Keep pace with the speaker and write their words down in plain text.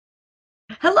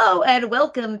Hello and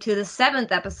welcome to the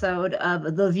seventh episode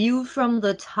of The View from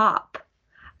the Top.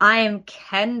 I am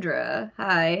Kendra.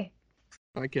 Hi.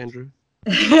 Hi, Kendra. Who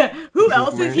This is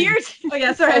else is here? Marion. Oh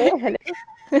yeah, sorry.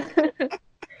 Hello.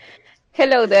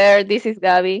 Hello there, this is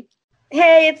Gabby.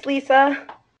 Hey, it's Lisa.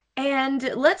 And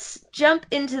let's jump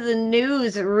into the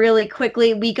news really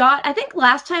quickly. I think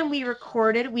last time we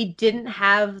recorded, we didn't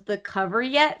have the cover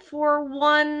yet for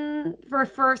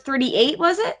 38,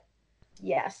 was it?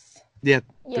 Yes. Yeah,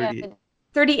 Yeah, 38.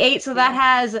 38, so that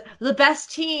has the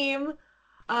best team,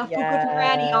 Fukuoka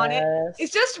Rani on it.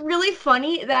 It's just really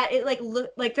funny that it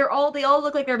look like they all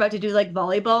look like they're about to do like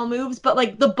volleyball moves, but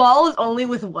like the ball is only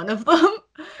with one of them.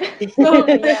 So,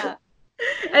 yeah.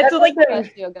 and so like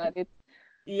You got it.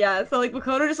 yeah, so like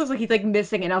Makoto just looks like he's like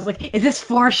missing it. And I was like, is this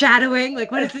foreshadowing?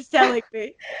 Like, what is this telling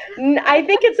me? I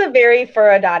think it's a very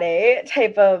Furudate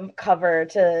type of cover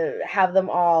to have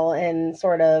them all in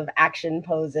sort of action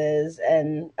poses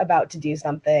and about to do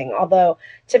something. Although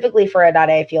typically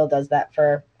Furudate, I feel, does that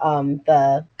for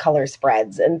the color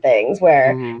spreads and things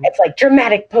where it's like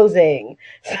dramatic posing.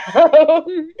 So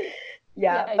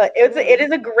yeah, but it is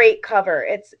a great cover.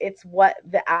 It's what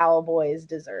the Owl Boys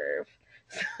deserve.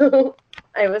 So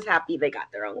I was happy they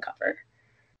got their own cover.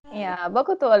 Yeah,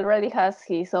 Bokuto already has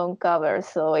his own cover,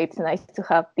 so it's nice to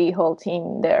have the whole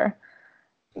team there.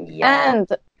 Yeah. And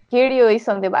Kiryu is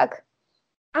on the back.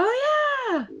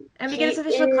 Oh yeah, and we get his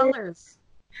official colors.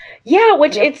 Yeah,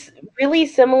 which it's really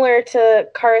similar to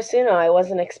Karasuno. I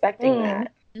wasn't expecting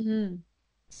that. Mm-hmm.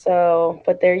 So,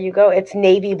 but there you go. It's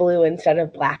navy blue instead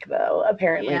of black, though.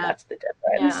 Apparently, that's the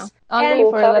difference. Yeah. Only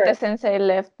Furudate Sensei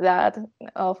left that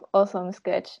awesome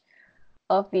sketch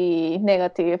of the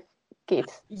negative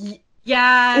kids.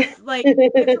 Yeah, like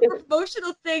it's a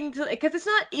promotional thing because it's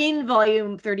not in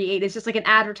volume 38. It's just like an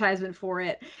advertisement for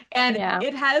it, and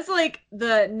it has like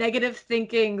the negative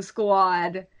thinking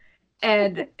squad,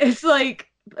 and it's like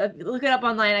look it up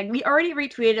online. Like, we already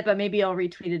retweeted it, but maybe I'll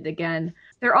retweet it again.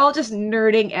 They're all just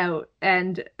nerding out,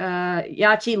 and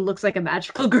Yachi looks like a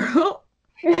magical girl.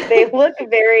 They look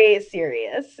very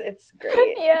serious. It's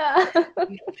great. Yeah.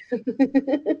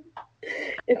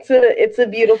 It's a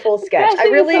beautiful sketch. I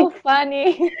really so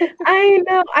funny. I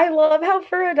know. I love how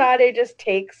Furudate just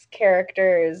takes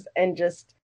characters and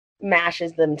just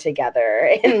mashes them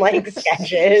together in like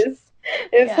sketches.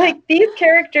 It's like these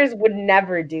characters would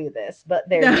never do this, but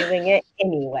they're doing it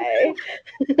anyway.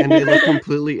 And they look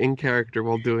completely in character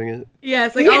while doing it. Yeah,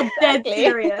 it's like all dead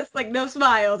serious. Like no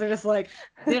smiles. They're just like,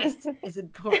 this is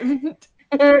important.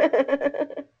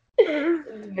 It's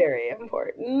very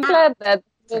important. I'm glad that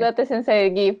Furudate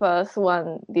Sensei gave us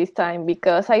one this time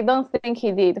because I don't think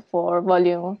he did for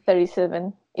volume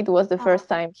 37. It was the first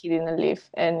time he didn't leave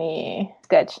any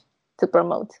sketch to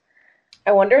promote.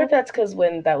 I wonder if that's because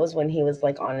that was when he was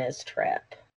like on his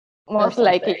trip. Most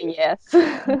likely, yes.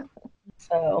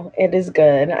 So it is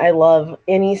good. I love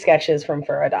any sketches from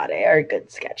Furudate are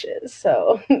good sketches.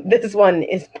 So this one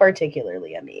is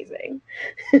particularly amazing.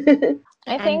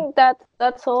 I think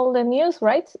that's all the news,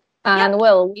 right? And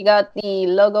well, we got the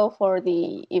logo for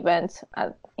the event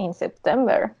in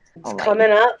September. It's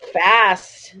coming up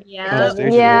fast. Yeah.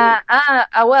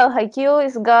 Well, Haikyu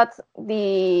has got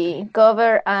the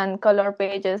cover and color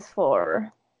pages for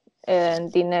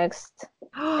the next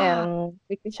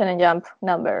Fiction and Jump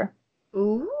number.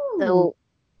 Ooh. So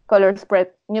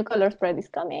new color spread is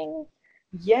coming.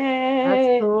 Yay!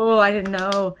 That's cool. I didn't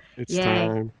know. It's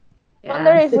time. I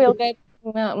wonder if we'll get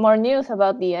more news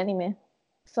about the anime.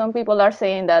 Some people are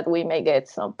saying that we may get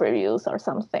some previews or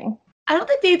something. I don't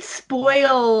think they'd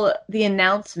spoil the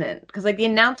announcement because like the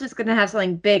announcement's going to have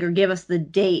something big or give us the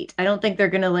date. I don't think they're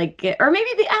going to like get, or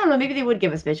maybe I don't know, maybe they would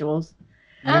give us visuals.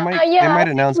 They might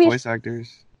announce voice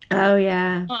actors. Oh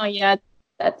yeah. Oh yeah,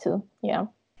 that too. Yeah.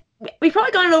 We've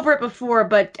probably gone over it before,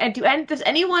 but does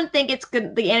anyone think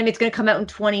the anime's going to come out in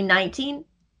 2019?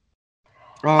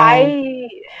 I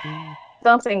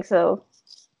don't think so.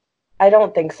 I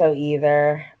don't think so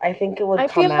either. I think it would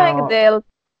come out. I feel like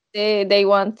they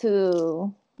want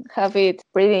to have it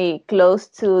pretty close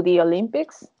to the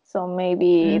Olympics, so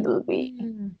maybe it'll be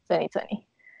 2020.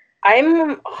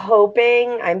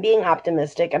 I'm being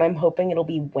optimistic, and I'm hoping it'll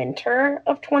be winter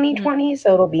of 2020,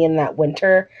 so it'll be in that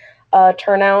winter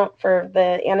turnout for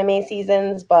the anime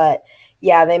seasons. But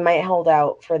yeah, they might hold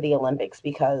out for the Olympics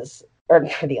they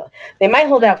might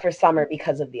hold out for summer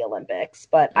because of the Olympics.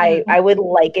 But I would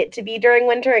like it to be during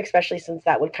winter, especially since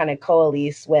that would kind of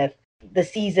coalesce with the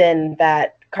season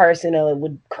that Karasuno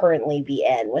would currently be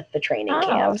in, with the training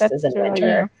camps is in winter.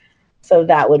 Yeah. So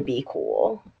that would be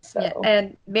cool. So. Yeah.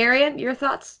 And Marion, your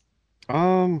thoughts?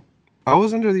 I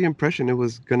was under the impression it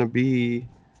was gonna be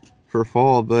for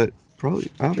fall, but probably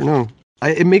I don't know.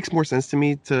 It makes more sense to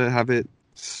me to have it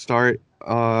start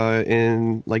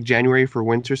in like January for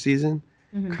winter season,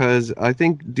 because I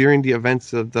think during the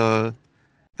events of the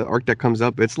arc that comes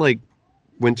up, it's like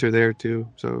winter there too,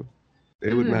 so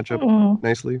it would match up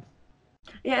nicely.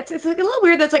 Yeah, it's like a little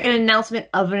weird. That's like an announcement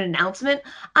of an announcement.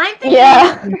 I'm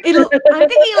thinking it'll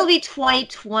be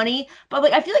 2020, but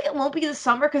like I feel like it won't be the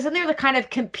summer because then they're like kind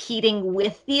of competing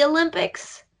with the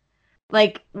Olympics.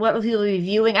 Like what will people be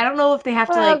viewing? I don't know if they have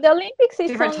to like the Olympics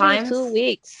is different only times. 2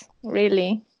 weeks,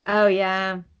 really. Oh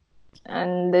yeah.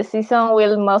 And the season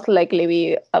will most likely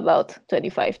be about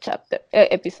 25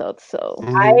 episodes. So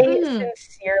I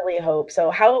sincerely hope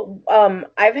so.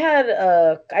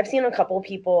 I've seen a couple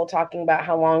people talking about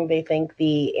how long they think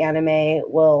the anime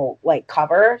will like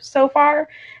cover so far,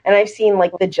 and I've seen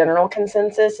like the general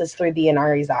consensus is through the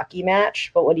Inarizaki match.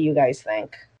 But what do you guys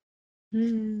think?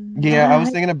 Yeah, I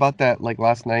was thinking about that like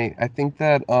last night. I think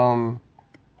that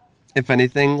if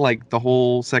anything, like the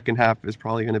whole second half is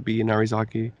probably going to be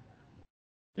Inarizaki.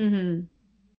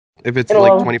 If it's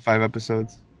like 25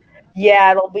 episodes.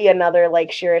 Yeah, it'll be another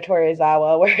like Shira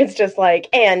Torizawa where it's just like,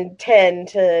 and 10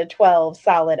 to 12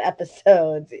 solid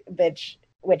episodes, which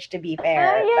to be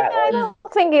fair, I don't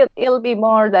think it'll be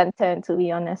more than 10, to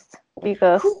be honest,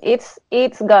 because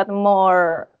it's got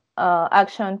more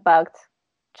action-packed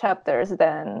chapters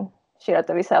than Shira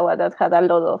Torizawa that had a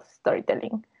lot of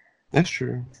storytelling. That's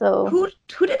true. So who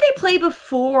did they play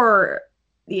before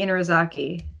the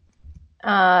Inarizaki?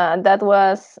 That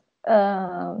was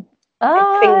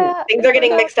things are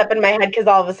getting mixed up in my head because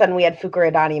all of a sudden we had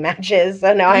Fukurodani matches.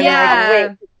 So now I'm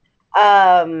like,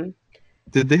 wait.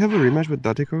 Did they have a rematch with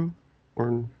Dateko?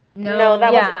 Or no,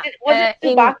 that was it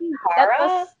Tsubaki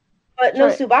Hara? But no,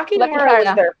 Tsubaki Hara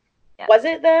was there. Yeah. Was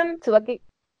it them? Tsubaki.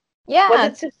 Yeah,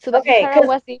 Tsubaki Hara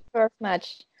was the first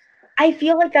match. I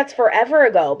feel like that's forever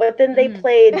ago, but then they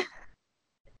played.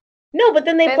 No, but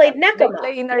then they played Nekoma.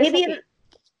 Maybe.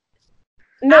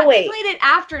 No, wait. They played it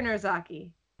after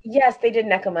Inarizaki. Yes, they did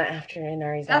Nekoma after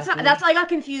Inarizaki. That's why I got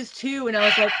confused too, and I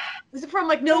was like, "This is from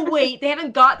like no wait, they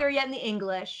haven't got there yet in the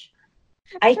English."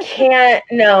 I can't.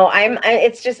 No,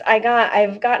 it's just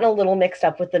I've gotten a little mixed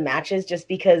up with the matches just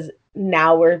because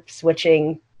now we're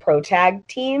switching pro tag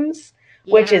teams,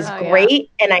 which is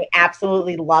great, and I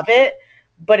absolutely love it.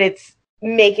 But it's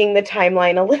making the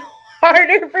timeline a little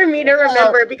harder for me to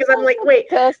remember because I'm like, wait,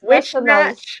 which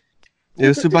match? It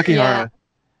was Tsubaki Hara.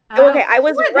 Okay, I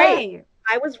was right.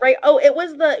 I was right. Oh, it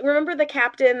was remember the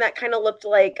captain that kind of looked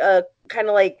like a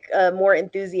more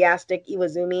enthusiastic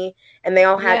Iwazumi, and they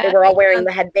were all wearing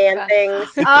the headband things.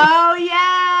 Oh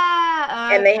yeah.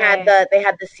 Okay. And they had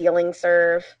the ceiling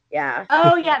serve. Yeah.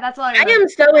 Oh yeah, that's all I remember. I am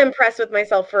so impressed with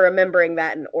myself for remembering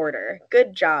that in order.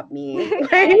 Good job, me.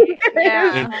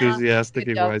 Enthusiastic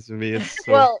Iwazumi. It's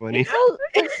so funny.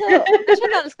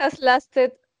 Nationals has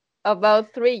lasted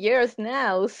about 3 years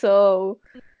now, so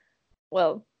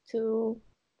 2,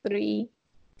 3,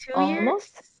 2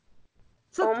 almost. Years?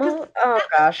 So, almost? Oh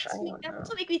gosh. That's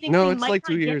what make me think. No, it's like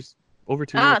 2 years. Over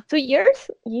 2 years. 2 years?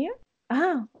 Yeah.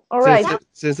 All right.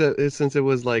 Since it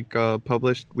was like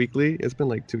published weekly, it's been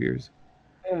like 2 years.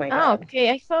 Oh my god. Okay,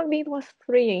 I thought it was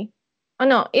 3. Oh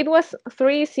no, it was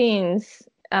 3 since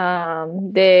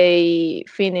they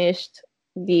finished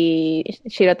the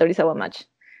Shira Torizawa match.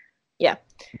 Yeah.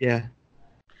 Yeah.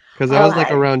 Because I was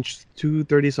like around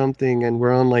 230 something, and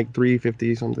we're on like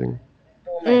 350 something.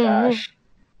 Oh my gosh.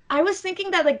 I was thinking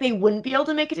that like they wouldn't be able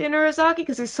to make it to Inarizaki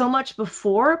because there's so much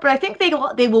before, but I think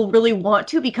they will really want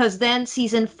to because then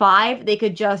season 5 they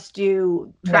could just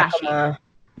do trashy.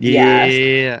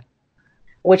 Yeah.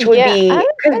 Which would be.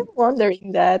 I'm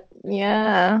wondering that.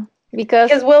 Yeah.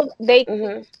 Because they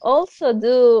also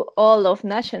do all of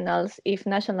nationals if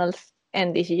nationals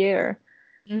end this year.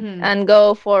 And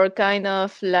go for kind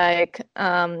of like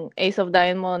Ace of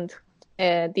Diamond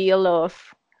deal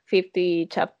of 50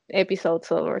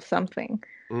 episodes or something.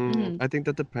 I think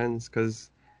that depends because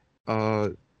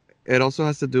it also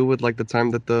has to do with like the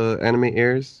time that the anime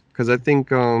airs. Because I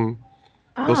think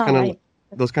those kind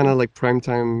of like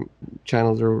primetime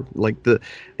channels are like the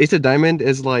Ace of Diamond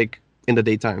is like in the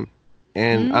daytime,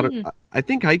 and I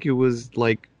think Haikyu was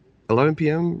like 11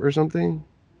 p.m. or something.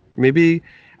 Maybe.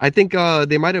 I think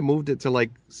they might have moved it to like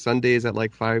Sundays at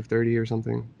like 5:30 or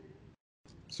something.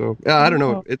 So I don't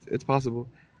know. It's possible.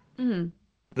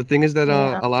 The thing is that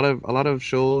a lot of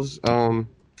shows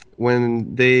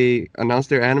when they announce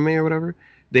their anime or whatever,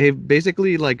 they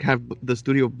basically like have the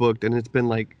studio booked, and it's been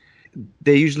like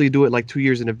they usually do it like 2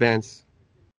 years in advance.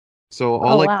 So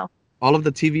all of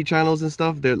the TV channels and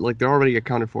stuff, they're already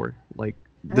accounted for. Like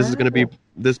this is gonna be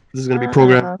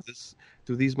programmed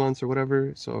through these months or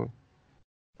whatever. So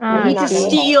we need to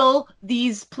steal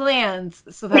these plans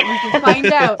so that we can find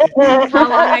out how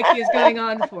long Haikyu is going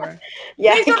on for.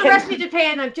 Yeah, please don't arrest me,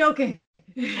 Japan. I'm joking.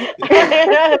 Like,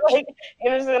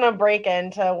 I'm just gonna break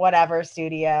into whatever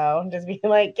studio and just be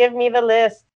like, give me the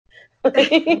list.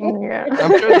 Yeah.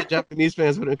 I'm sure the Japanese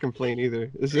fans wouldn't complain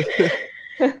either.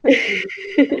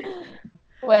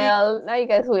 Well, I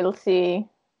guess we'll see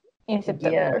in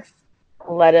September. Yes.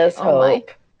 Let us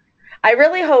hope. I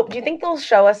really hope. Do you think they'll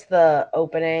show us the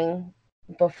opening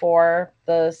before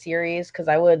the series? Because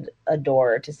I would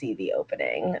adore to see the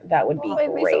opening. That would be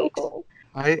great. So cool.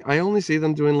 I only see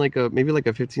them doing like maybe a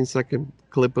 15-second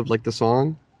clip of like the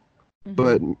song,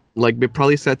 but like they're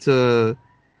probably set to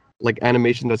like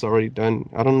animation that's already done.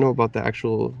 I don't know about the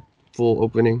actual full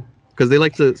opening because they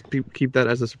like to keep that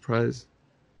as a surprise.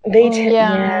 They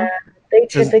they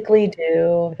typically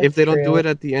do. That's if they don't do it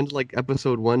at the end, like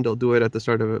episode 1, they'll do it at the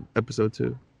start of episode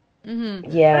 2.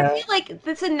 Yeah, but I feel like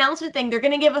this announcement thing, they're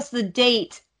gonna give us the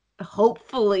date,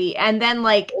 hopefully, and then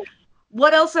like,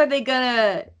 what else are they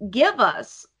gonna give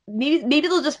us? Maybe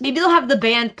they'll have the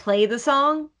band play the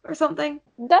song or something.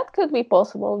 That could be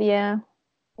possible. Yeah,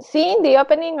 seeing the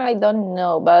opening, I don't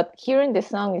know, but hearing the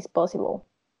song is possible.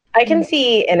 I can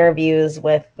see interviews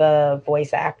with the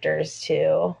voice actors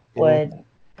too. Would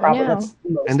probably that's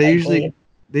most and they likely.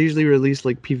 usually release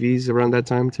like PVs around that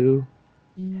time too.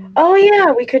 Oh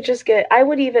yeah, we could just get. I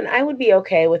would be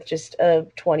okay with just a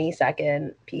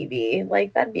 20-second PV.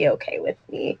 Like that'd be okay with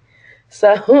me.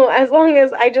 So as long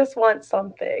as I just want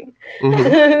something.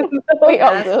 We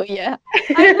all do, yeah.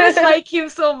 I miss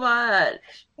Haikyu so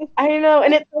much. I know,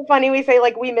 and it's so funny. We say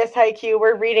like we miss Haikyu.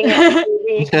 We're reading it every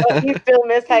week, but we still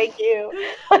miss Haikyu.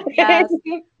 Yes.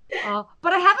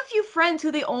 But I have a few friends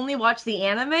who they only watch the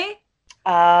anime.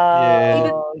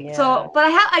 Yeah. So, but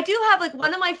I do have like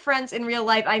one of my friends in real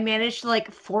life. I managed to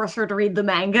like force her to read the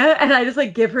manga, and I just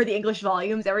like give her the English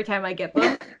volumes every time I get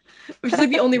them, which is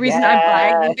like the only reason I'm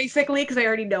buying them basically because I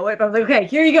already know it. But I'm like, okay,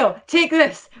 here you go, take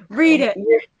this, read it.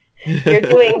 You're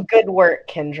doing good work,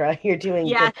 Kendra. You're doing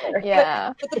good work.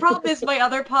 Yeah. But the problem is my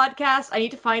other podcast, I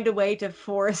need to find a way to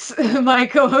force my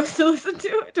co-host to listen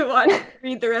to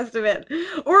read the rest of it.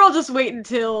 Or I'll just wait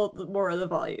until more of the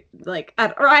volume.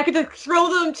 Or I could just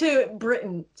throw them to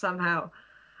Britain somehow.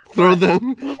 Throw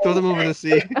them over the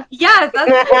sea. Yes,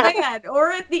 that's the plan. Or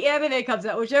if the anime comes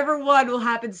out, whichever one will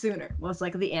happen sooner. Most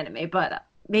likely the anime, but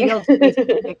maybe I'll just make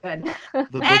it good.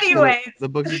 Anyways. The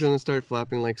books are going to start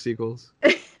flapping like seagulls.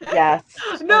 Yes.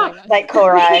 No. Like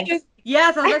Korai.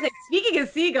 Yes, I was going to say, speaking of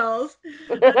seagulls,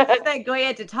 going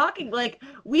into talking, like,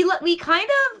 we kind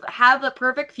of have a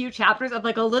perfect few chapters of,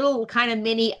 like, a little kind of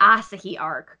mini Asahi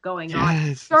arc going on.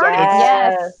 It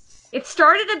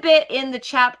started a bit in the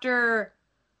chapter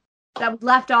that was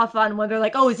left off on when they're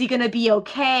like, oh, is he going to be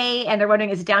okay? And they're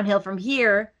wondering, is it downhill from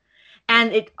here?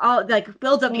 And it all, like,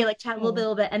 builds up, you like, chat a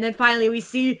little bit, and then finally we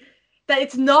see that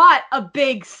it's not a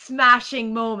big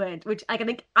smashing moment, which I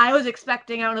think I was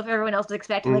expecting. I don't know if everyone else was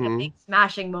expecting like a big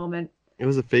smashing moment. It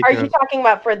was a fake. Are you talking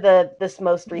about for this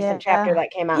most recent chapter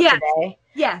that came out today?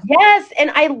 Yes. Yes, and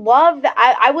I love that.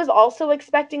 I was also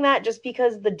expecting that just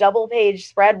because the double page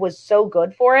spread was so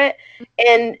good for it,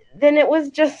 and then it was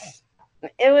just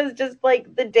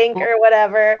like the dink or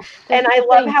whatever. And I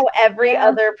love how every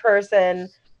other person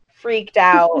freaked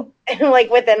out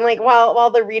like within like while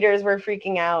the readers were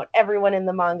freaking out, everyone in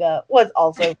the manga was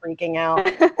also freaking out.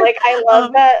 Like I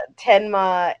love that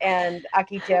Tenma and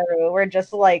Akiteru were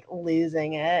just like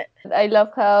losing it. I love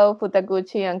how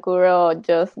Futaguchi and Kuro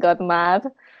just got mad.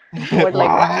 We're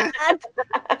like,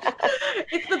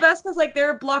 it's the best because like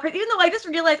they're blockers. Even though I just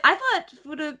realized I thought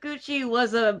Futaguchi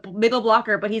was a middle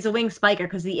blocker, but he's a wing spiker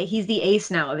because he's the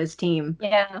ace now of his team.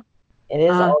 Yeah. It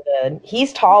is all good.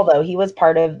 He's tall though. He was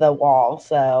part of the wall,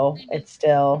 so it's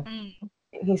still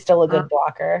he's still a good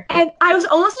blocker. And I was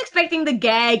almost expecting the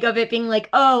gag of it being like,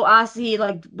 oh, Asahi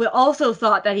like also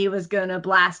thought that he was gonna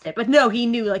blast it, but no, he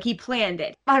knew, like he planned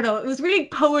it. I don't know. It was reading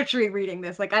poetry reading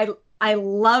this. Like I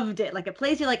loved it. Like it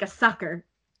plays you like a sucker.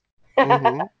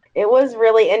 It was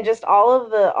really, and just all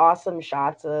of the awesome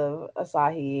shots of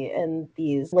Asahi in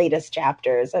these latest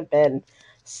chapters have been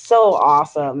so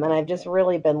awesome, and I've just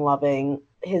really been loving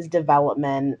his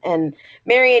development. And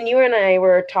Marion, you and I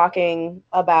were talking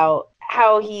about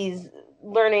how he's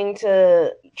learning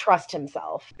to trust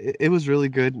himself. It was really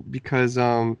good because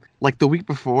like the week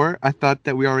before I thought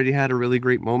that we already had a really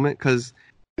great moment because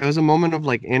it was a moment of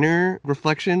like inner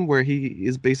reflection where he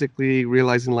is basically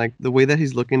realizing like the way that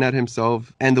he's looking at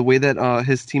himself and the way that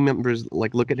his team members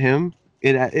like look at him,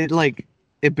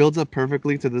 it builds up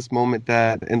perfectly to this moment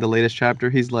that in the latest chapter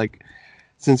he's like,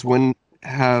 since when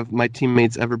have my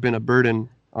teammates ever been a burden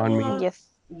on me. Yes.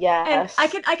 Yes.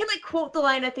 And I can like quote the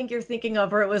line I think you're thinking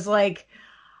of, where it was like,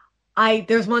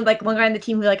 there's one guy on the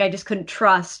team who like I just couldn't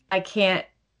trust. I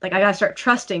gotta start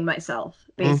trusting myself,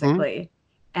 basically.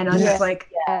 And I was just like,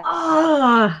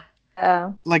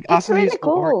 like it's Asahi's really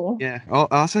cool.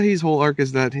 Asahi's whole arc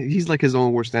is that he's like his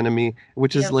own worst enemy,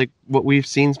 which is like what we've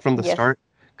seen from the start.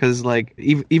 Because like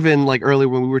even like earlier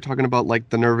when we were talking about like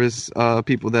the nervous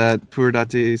people that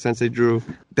Furudate Sensei drew,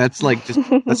 that's like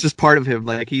that's just part of him.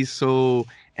 Like he's so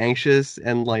anxious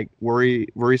and like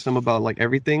worrisome about like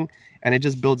everything, and it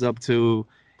just builds up to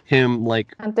him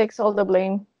like and takes all the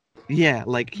blame. Yeah,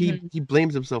 like he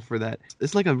blames himself for that.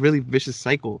 It's like a really vicious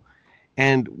cycle.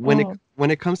 And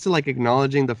when it comes to like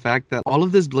acknowledging the fact that all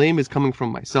of this blame is coming from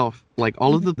myself, like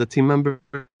all of the team members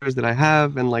that I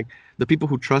have and like the people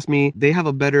who trust me, they have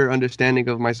a better understanding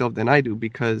of myself than I do,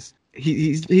 because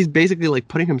he's basically like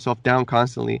putting himself down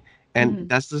constantly, and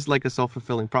that's just like a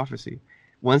self-fulfilling prophecy.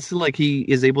 Once like he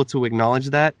is able to acknowledge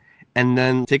that and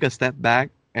then take a step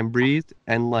back and breathe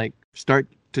and like start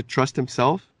to trust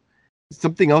himself.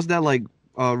 Something else that like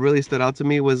really stood out to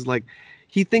me was like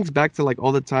he thinks back to like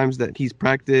all the times that he's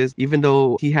practiced, even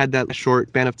though he had that short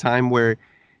span of time where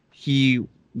he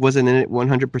wasn't in it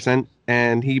 100%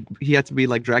 and he had to be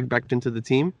like dragged back into the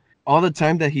team. All the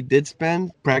time that he did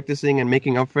spend practicing and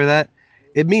making up for that,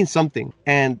 it means something.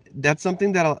 And that's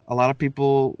something that a lot of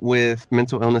people with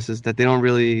mental illnesses, that they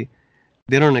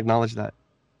don't acknowledge that.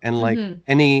 And like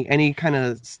any kind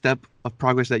of step of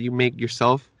progress that you make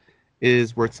yourself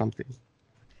is worth something.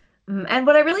 And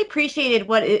what I really appreciated,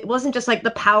 it wasn't just like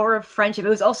the power of friendship, it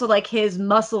was also like his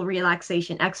muscle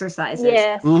relaxation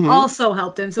exercises also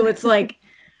helped him. So it's like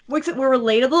we're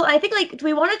relatable. I think like, do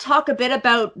we want to talk a bit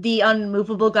about the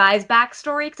unmovable guy's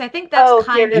backstory? Because I think that's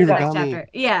kind of the next chapter.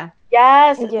 Yeah.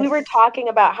 Yes, we were talking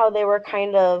about how they were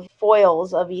kind of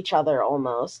foils of each other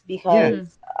almost,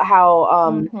 because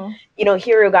how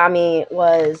Hirugami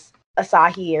was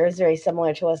Asahi, or is very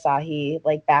similar to Asahi,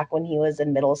 like back when he was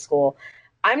in middle school.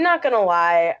 I'm not gonna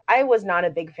lie, I was not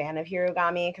a big fan of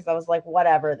Hirugami because I was like,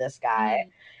 whatever, this guy.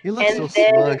 He looks so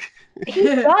smug. He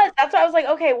does. That's why I was like,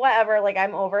 okay, whatever. Like,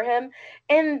 I'm over him.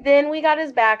 And then we got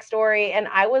his backstory, and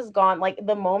I was gone. Like,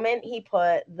 the moment he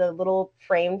put the little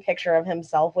framed picture of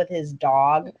himself with his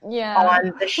dog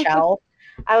on the shelf,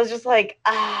 I was just like,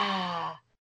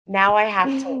 now I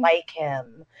have to like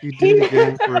him. You did it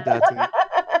again for that.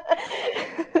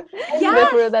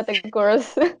 Furudate, of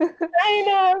course. I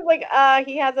know. I was like,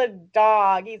 he has a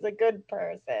dog. He's a good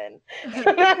person.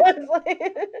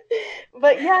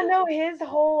 But yeah, no, his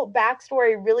whole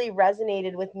backstory really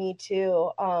resonated with me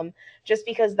too. Just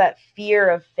because that fear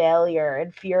of failure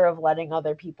and fear of letting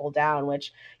other people down,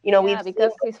 which,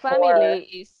 because his family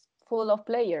is full of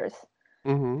players.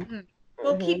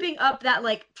 Well, keeping up that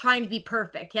like trying to be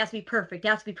perfect. He has to be perfect. He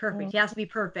has to be perfect. He has to be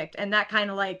perfect. And that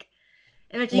kind of like,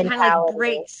 and he kind of like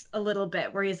breaks a little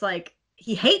bit, where he's like,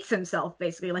 he hates himself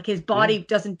basically. Like his body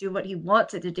doesn't do what he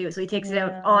wants it to do, so he takes it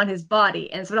out on his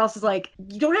body. And someone else is like,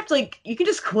 you don't have to, like, you can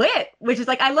just quit, which is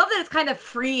like, I love that it's kind of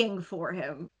freeing for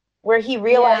him. Where he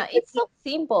realized it's so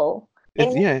simple.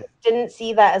 And he didn't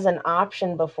see that as an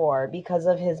option before because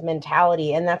of his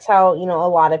mentality. And that's how, a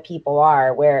lot of people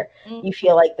are, where you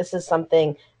feel like this is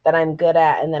something that I'm good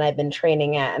at and that I've been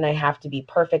training at and I have to be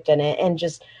perfect in it. And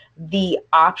just the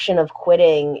option of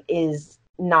quitting is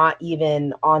not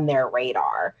even on their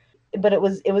radar. But it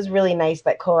was really nice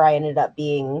that Korai ended up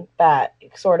being that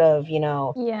sort of,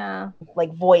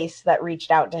 like voice that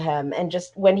reached out to him. And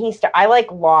just when I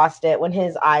like lost it when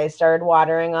his eyes started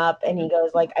watering up and he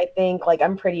goes like, I think like,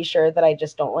 I'm pretty sure that I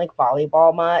just don't like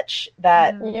volleyball much.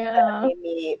 That made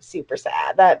me super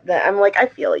sad. That I'm like, I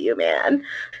feel you, man.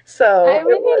 So I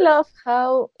really love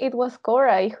how it was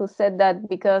Korai who said that,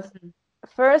 because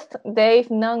first they've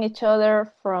known each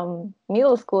other from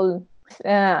middle school.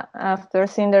 After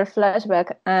seeing their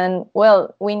flashback, and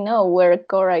well, we know where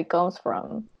Korai comes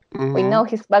from. We know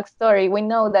his backstory. We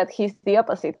know that he's the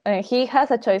opposite. He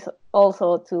has a choice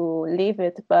also to leave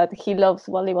it, but he loves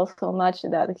volleyball so much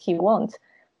that he won't.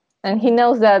 And he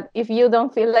knows that if you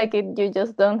don't feel like it, you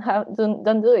just don't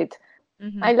do it.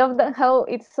 I love that how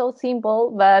it's so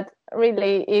simple, but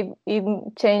really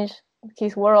it changed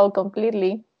his world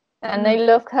completely. And I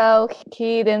love how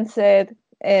he then said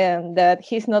that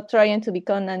he's not trying to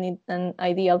become an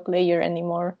ideal player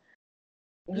anymore.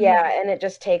 Yeah, and it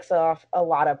just takes off a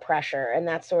lot of pressure, and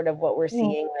that's sort of what we're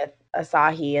seeing with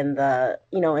Asahi in the,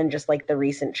 in just like the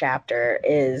recent chapter,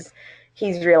 is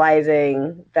he's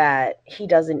realizing that he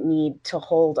doesn't need to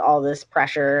hold all this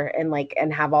pressure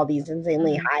and have all these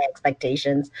insanely high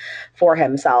expectations for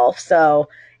himself. So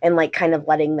and like kind of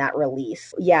letting that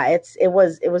release. Yeah, it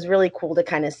was really cool to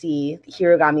kind of see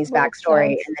Hirogami's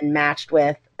backstory and then matched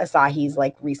with Asahi's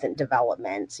like recent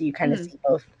development. So you kind of see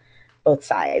both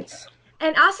sides.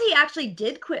 And Asahi actually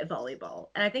did quit volleyball,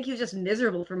 and I think he was just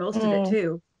miserable for most of it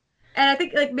too. And I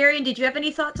think, like, Marion, did you have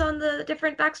any thoughts on the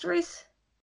different backstories?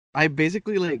 I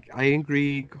basically I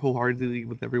agree wholeheartedly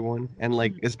with everyone, and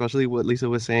like especially what Lisa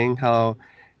was saying, how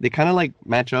they kind of like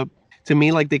match up. To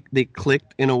me, like they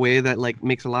clicked in a way that like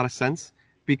makes a lot of sense,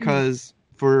 because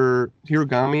for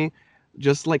Hirogami,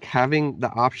 just like having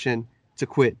the option to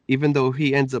quit, even though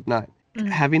he ends up not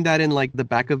having that in like the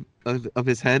back of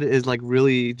his head is like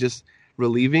really just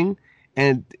relieving.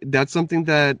 And that's something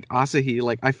that Asahi,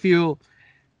 like, I feel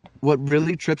what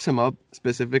really trips him up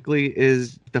specifically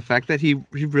is the fact that he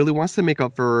really wants to make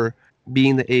up for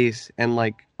being the ace, and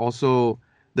like also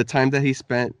the time that he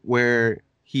spent where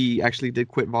he actually did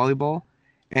quit volleyball.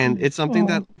 And it's something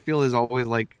that I feel is always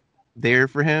like there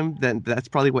for him. That's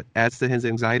probably what adds to his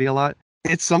anxiety a lot.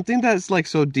 It's something that's like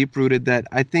so deep rooted that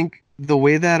I think the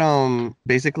way that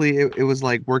basically it was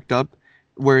like worked up,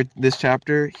 where this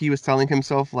chapter he was telling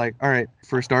himself like, all right,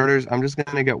 for starters, I'm just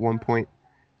gonna get 1 point.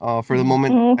 For the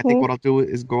moment, I think what I'll do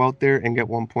is go out there and get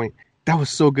 1 point. That was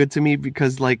so good to me,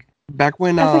 because like back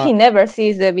when he never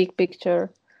sees the big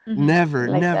picture. Never.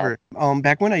 That.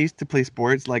 Back when I used to play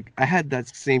sports, like I had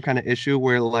that same kind of issue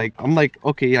where like I'm like,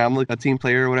 okay, yeah, I'm like a team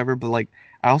player or whatever, but like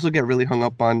I also get really hung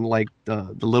up on like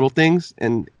the little things,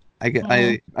 and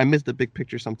I miss the big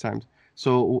picture sometimes.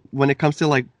 So when it comes to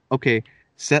like, okay,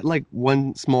 set like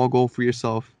one small goal for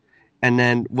yourself, and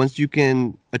then once you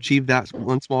can achieve that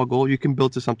one small goal, you can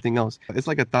build to something else. It's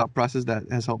like a thought process that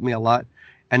has helped me a lot.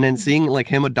 And then seeing like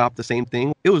him adopt the same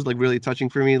thing, it was like really touching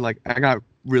for me. Like I got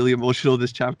really emotional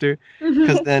this chapter,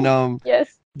 because then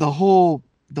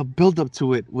the build up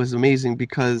to it was amazing,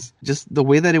 because just the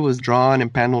way that it was drawn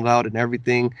and paneled out and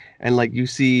everything, and like you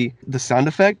see the sound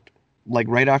effect like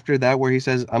right after that where he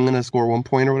says I'm gonna score 1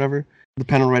 point or whatever. The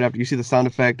panel right after, you see the sound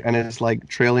effect, and it's like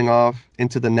trailing off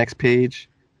into the next page,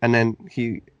 and then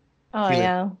he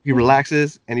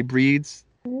relaxes and he breathes.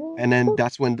 And then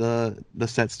that's when the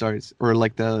set starts, or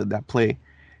like that play.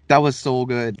 That was so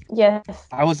good. Yes.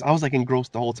 I was like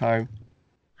engrossed the whole time.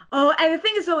 Oh, and the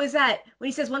thing is though is that when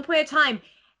he says 1 point at a time,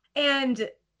 and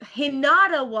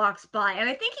Hinata walks by, and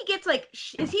I think he gets like,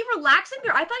 is he relaxing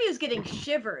there? I thought he was getting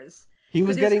shivers. He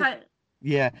was getting,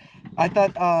 yeah. I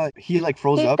thought he like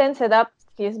froze up. He tensed up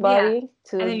his body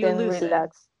to then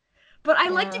relax. But I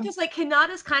liked it because like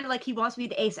Hinata's kind of like he wants to be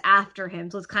the ace after him,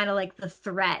 so it's kind of like the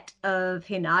threat of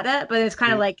Hinata, but it's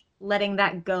kind of like letting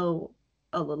that go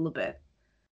a little bit.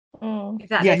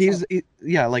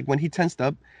 Yeah, like when he tensed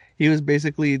up, he was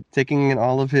basically taking in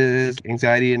all of his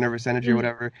anxiety and nervous energy or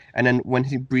whatever, and then when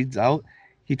he breathes out,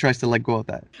 he tries to let go of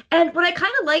that. And what I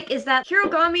kind of like is that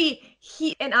Hirogami,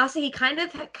 and Asahi kind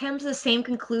of come to the same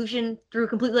conclusion through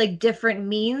completely like different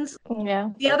means. Yeah.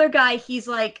 The other guy, he's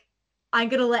like, I'm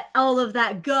gonna let all of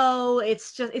that go.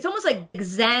 It's almost like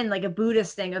Zen, like a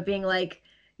Buddhist thing of being like,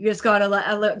 you just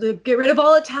gotta get rid of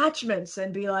all attachments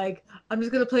and be like, I'm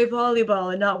just gonna play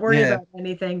volleyball and not worry about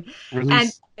anything. Release. And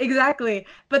exactly.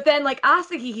 But then like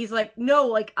Asahi, he's like, no,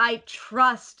 like I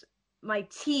trust my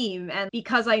team, and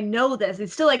because I know this,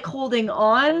 it's still like holding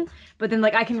on, but then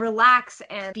like I can relax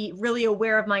and be really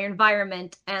aware of my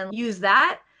environment and use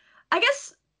that.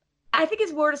 I think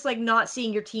it's more just like not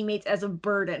seeing your teammates as a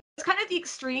burden. It's kind of the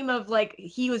extreme of like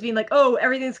he was being like, oh,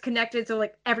 everything's connected, so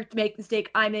like every mistake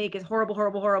I make is horrible,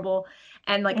 horrible, horrible.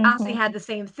 And like Asahi had the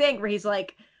same thing where he's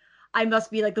like, I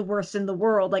must be like the worst in the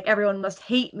world, like everyone must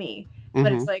hate me.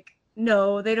 But it's like,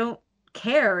 no, they don't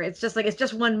care. It's just like, it's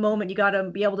just one moment, you gotta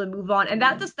be able to move on. And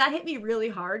that hit me really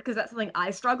hard because that's something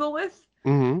I struggle with.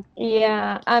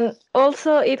 Yeah, and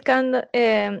also it can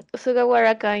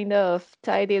Sugawara kind of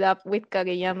tied it up with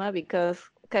Kageyama, because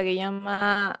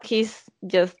Kageyama, he's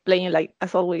just playing like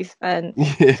as always, and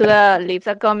Suga leaves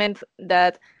a comment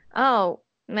that, oh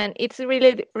man, it's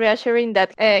really reassuring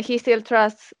that he still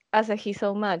trusts Asahi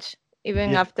so much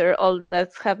even after all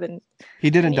that's happened.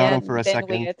 He didn't doubt him for a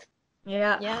second.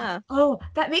 Yeah. Oh,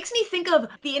 that makes me think of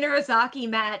the Inarizaki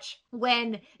match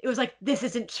when it was like, this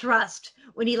isn't trust,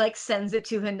 when he like sends it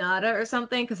to Hinata or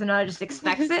something, because Hinata just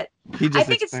expects it. He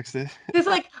just expects it. Because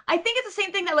like, I think it's the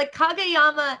same thing that like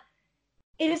Kageyama,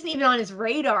 it isn't even on his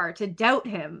radar to doubt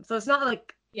him. So it's not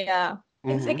like,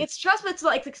 it's like, it's trust, but it's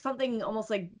like something almost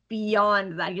like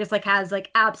beyond that. He just like has like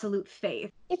absolute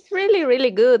faith. It's really, really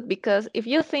good, because if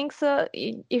you think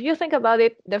about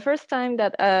it, the first time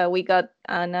that we got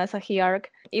an Asahi arc,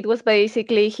 it was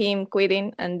basically him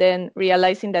quitting and then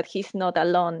realizing that he's not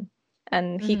alone.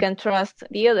 and he can trust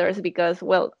the others because,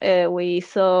 we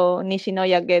saw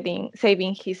Nishinoya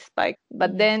saving his spike.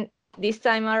 But then this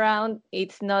time around,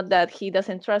 it's not that he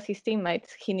doesn't trust his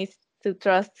teammates. He needs to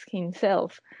trust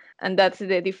himself. And that's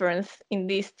the difference in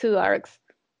these two arcs.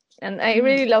 And I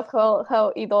really love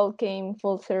how it all came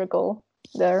full circle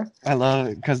there. I love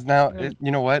it because now,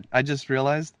 you know what? I just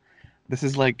realized this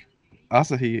is like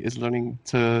Asahi is learning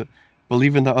to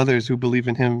believe in the others who believe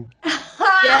in him.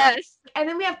 Yes. And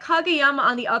then we have Kageyama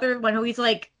on the other one who he's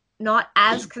like not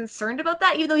as concerned about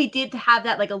that, even though he did have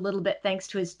that like a little bit thanks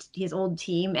to his old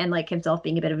team and like himself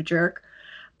being a bit of a jerk.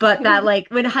 But that like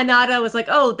when Hanada was like,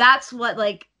 oh, that's what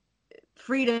like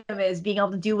freedom is, being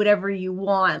able to do whatever you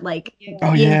want, like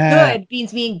good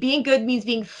means being good means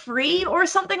being free or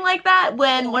something like that.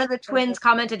 When one of the twins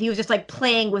commented he was just like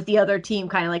playing with the other team,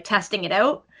 kind of like testing it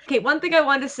out. Okay, one thing I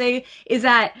wanted to say is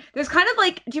that there's kind of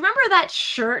like, do you remember that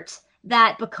shirt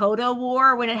that Bakoda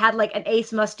wore when it had like an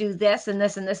ace must do this and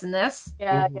this and this and this?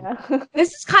 Yeah.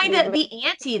 This is kind of the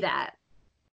anti that,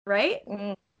 right?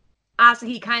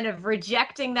 Asahi kind of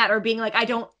rejecting that or being like, I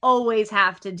don't always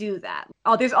have to do that.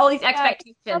 Oh, there's all these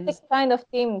expectations. It's not the kind of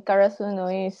team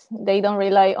Karasuno is. They don't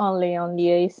rely only on the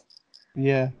ace.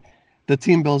 Yeah. The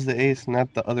team builds the ace,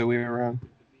 not the other way around.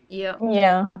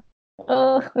 Yeah.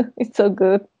 Oh, it's so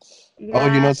good. Yeah.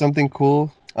 Oh, you know something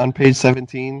cool? On page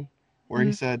 17, where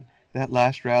he said, that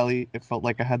last rally, it felt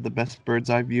like I had the best bird's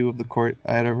eye view of the court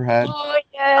I had ever had. Oh,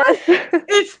 yes.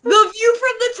 It's the view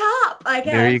from the top, I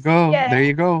guess. There you go. Yeah. There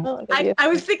you go. Oh, I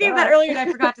was thinking of that earlier and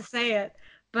I forgot to say it.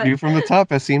 But view from the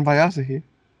top as seen by Asahi.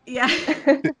 Yeah.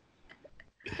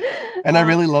 And I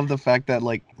really love the fact that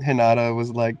like Hinata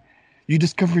was like, you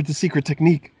discovered the secret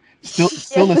technique.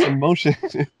 Stillness and motion.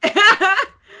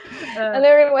 And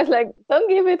everyone was like, don't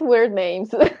give it weird names.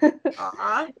 It's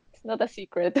not a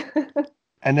secret.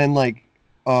 And then like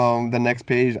the next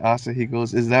page, Asahi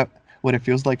goes, is that what it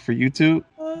feels like for you two?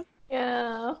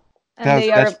 Yeah. And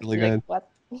that's really good. What?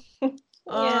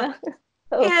 Yeah.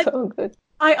 So good.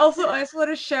 I also want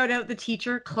to shout out the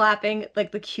teacher clapping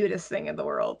like the cutest thing in the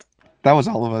world. That was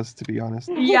all of us, to be honest.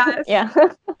 Yes. Yeah.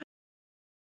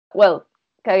 Well,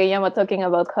 Kageyama talking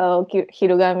about how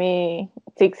Hirugami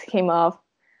ticks him off.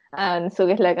 And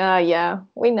Sugi's like, yeah,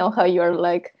 we know how you're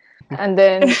like. And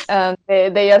then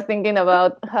they are thinking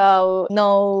about how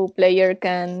no player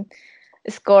can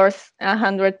score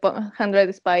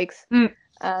 100 spikes.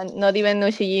 And not even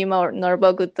Nushijima nor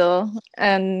Bokuto.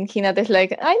 And Hinata is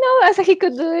like, I know Asahi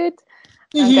could do it.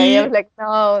 And Kageyama is like,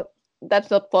 no,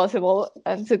 that's not possible.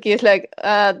 And Suki is like,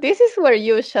 this is where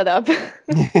you shut up. Oh,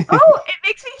 it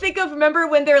makes me think of, remember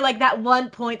when they're like that 1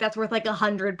 point that's worth like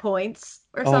 100 points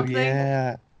or something? Oh,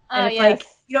 yeah. And it's like,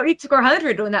 you don't need to score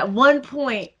 100 when that 1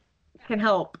 point can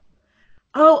help.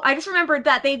 Oh, I just remembered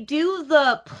that they do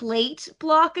the plate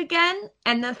block again,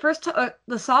 and the first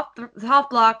the soft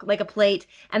block like a plate,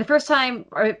 and the first time,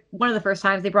 or one of the first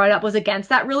times they brought it up was against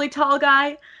that really tall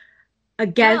guy,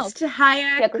 against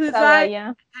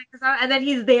Hayakusa, and then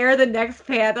he's there the next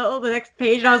panel, the next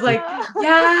page, and I was like,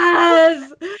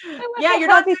 yes, yeah, you're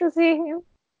happy to see him.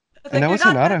 And that was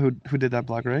Hinata who did that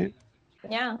block, right?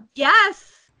 Yeah. Yes.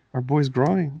 Our boy's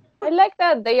growing. I like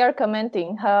that they are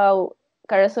commenting how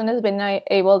Karasuno has been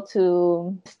able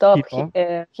to stop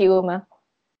Higuma.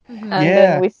 And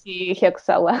then we see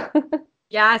Hyakusawa.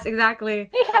 Yes, exactly.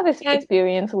 They have this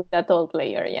experience with that old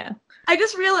player, yeah. I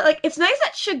just realized, like, it's nice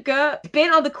that Shiga's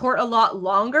been on the court a lot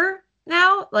longer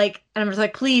now. Like, and I'm just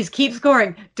like, please keep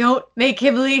scoring. Don't make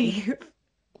him leave.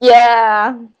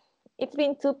 Yeah. It's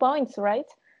been 2 points, right?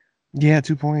 Yeah,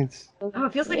 2 points. Oh,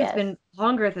 it feels like it's been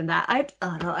longer than that.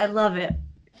 I love it.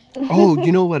 Oh,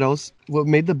 you know what else? What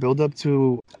made the build up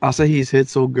to Asahi's hit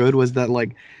so good was that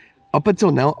like up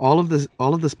until now, all of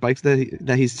the spikes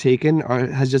that he's taken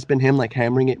has just been him like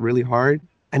hammering it really hard,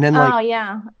 and then like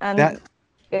and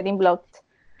getting blocked.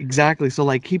 Exactly. So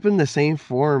like keeping the same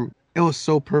form, it was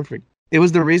so perfect. It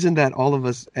was the reason that all of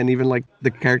us and even like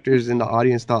the characters in the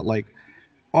audience thought like,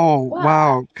 oh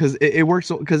wow, because it worked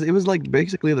so, because it was like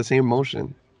basically the same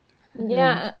motion.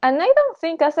 Yeah, and I don't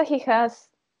think Asahi has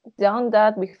done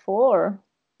that before.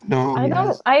 No,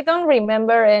 I don't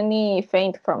remember any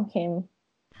feint from him.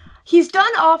 He's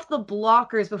done off the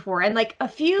blockers before, and like a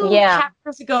few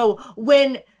chapters ago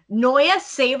when Noya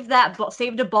saved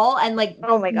a ball and like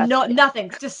oh my god,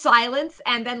 nothing, just silence,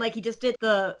 and then like he just did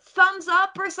the thumbs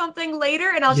up or something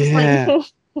later, and I was just like,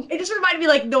 it just reminded me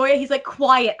like Noya, he's like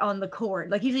quiet on the court,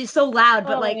 like he's so loud,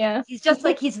 but he's just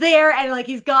like he's there and like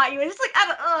he's got you, and it's just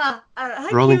like I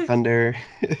don't Rolling Thunder.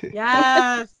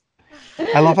 Yes.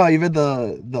 I love how even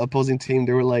the opposing team,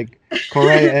 they were like,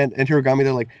 Korai and Hirogami,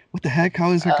 they're like, what the heck?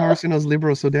 How is Karasuno's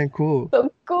Libero so damn cool?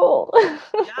 So cool.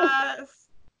 Yes.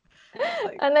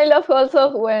 And I love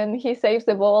also when he saves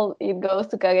the ball, it goes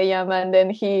to Kageyama, and then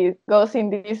he goes in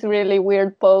this really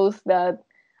weird pose that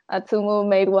Atsumu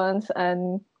made once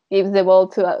and gives the ball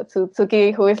to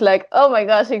Tsuki, who is like, oh my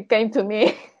gosh, it came to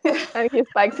me. And he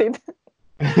spikes it.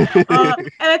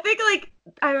 And I think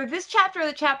this chapter,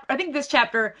 I think this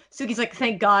chapter, Suki's like,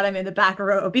 thank God I'm in the back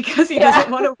row because he doesn't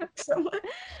want to work so much.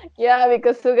 Yeah,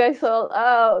 because Suga is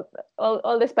all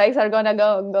the spikes are gonna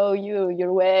go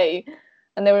your way.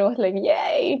 And everyone's like,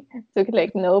 yay. Suki's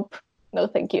like, nope, no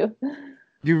thank you.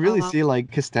 You really see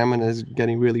like his stamina is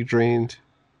getting really drained.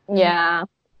 Yeah,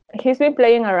 he's been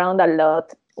playing around a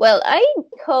lot. Well, I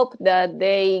hope that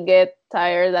they get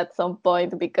tired at some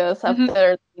point because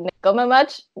after the Nekoma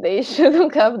match, they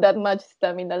shouldn't have that much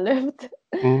stamina left.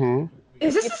 Mm-hmm.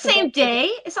 Is this the same day?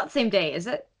 It's not the same day, is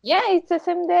it? Yeah, it's the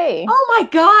same day. Oh my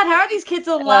God, how are these kids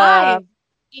alive?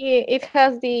 It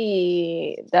has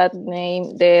that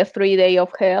name, the 3 Day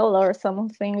of Hell or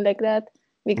something like that,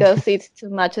 because it's 2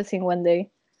 matches in 1 day.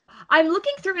 I'm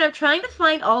looking through and I'm trying to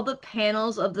find all the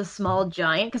panels of the small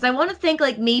giant because I want to think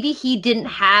like maybe he didn't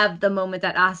have the moment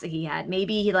that Asahi had.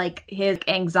 Maybe he, like his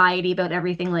anxiety about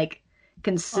everything like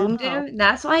consumed him. And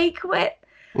that's why he quit.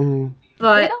 Mm.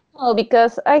 But I don't know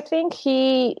because I think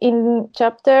he in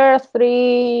chapter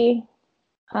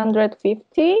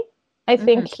 350, I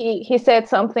think he said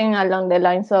something along the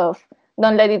lines of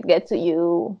 "Don't let it get to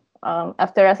you."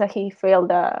 After Asahi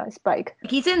failed a spike.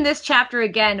 He's in this chapter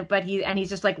again, but he's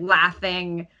just like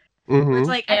laughing. Mm-hmm. It's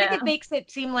like I think it makes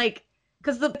it seem like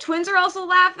because the twins are also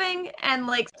laughing and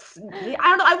like I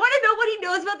don't know. I want to know what he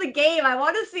knows about the game. I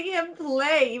want to see him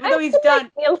play, even though he's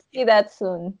done. We'll see that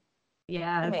soon.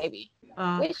 Yeah, maybe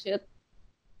we should.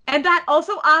 And that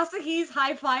also Asahi's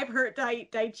high five hurt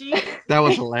Daichi. That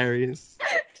was hilarious.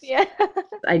 Yeah.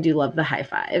 I do love the high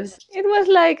fives. It was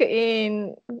like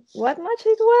in what match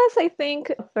it was? I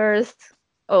think first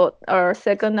or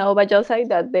second Naoba Josai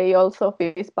that they also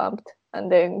fist pumped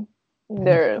and then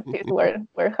their fists were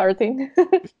hurting. I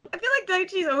feel like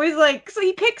Daichi's always like, so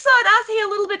he picks on Asahi a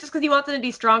little bit just because he wants him to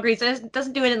be stronger. He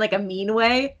doesn't do it in like a mean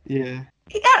way. Yeah.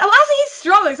 Yeah, Asahi's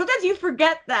strong. Like, sometimes you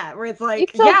forget that, where it's like,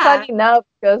 it's so funny now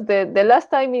because the last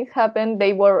time it happened,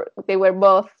 they were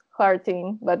both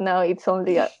hurting, but now it's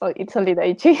only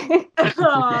Daichi.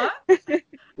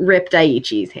 Rip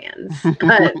Daichi's hands,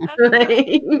 but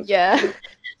like... yeah.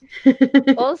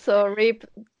 Also, rip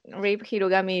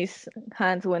Hirogami's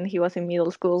hands when he was in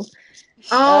middle school.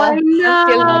 I know.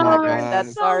 Still not over that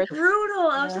so part.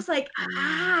 brutal. I was just like,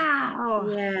 ow.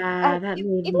 Yeah,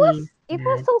 it was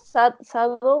so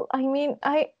subtle. I mean,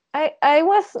 I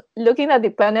was looking at the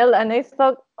panel and I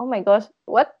thought, oh my gosh,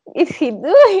 what is he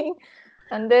doing?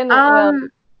 And then,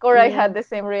 Korai had the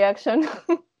same reaction.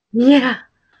 Yeah,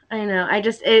 I know.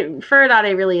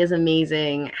 Furudate really is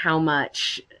amazing how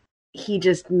much he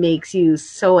just makes you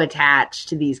so attached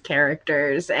to these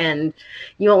characters, and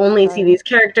you'll only see these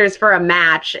characters for a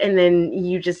match, and then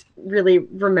you just really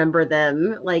remember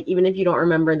them. Like, even if you don't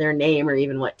remember their name or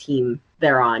even what team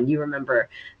they're on, you remember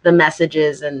the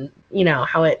messages and, you know,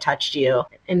 how it touched you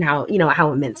and how, you know,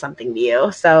 how it meant something to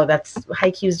you. So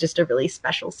Haikyu is just a really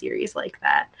special series like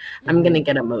that. I'm going to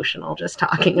get emotional just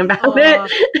talking about it.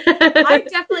 I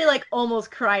definitely like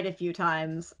almost cried a few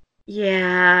times.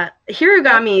 Yeah,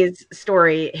 Hirogami's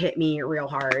story hit me real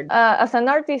hard. As an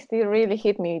artist, it really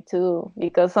hit me too,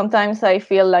 because sometimes I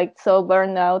feel like so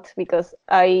burned out because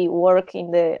I work in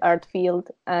the art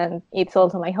field and it's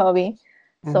also my hobby.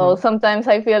 Mm-hmm. So sometimes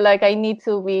I feel like I need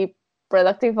to be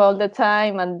productive all the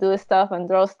time and do stuff and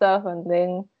draw stuff, and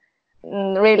then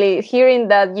really hearing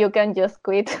that you can just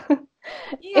quit,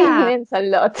 it means a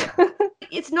lot.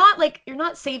 It's not like you're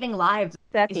not saving lives.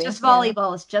 Exactly. It's just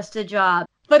volleyball. It's just a job.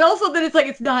 But also that it's like,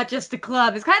 it's not just a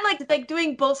club. It's kind of like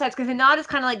doing both sides, because Hinata's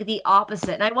kind of like the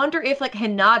opposite. And I wonder if like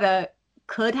Hinata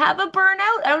could have a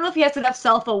burnout. I don't know if he has enough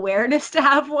self-awareness to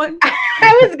have one.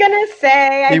 I was going to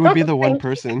say. He would be the one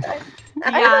person.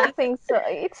 I don't think so.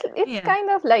 It's kind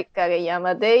of like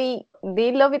Kageyama. They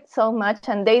love it so much,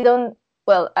 and they don't,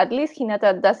 well, at least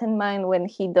Hinata doesn't mind when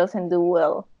he doesn't do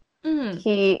well. Mm-hmm.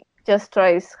 He just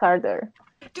tries harder.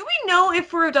 Do we know if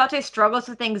Furudate struggles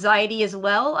with anxiety as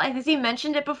well? Has he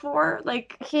mentioned it before?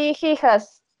 Like he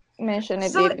has mentioned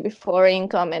it before in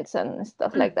comments and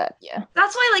stuff like that. Yeah,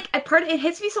 that's why like it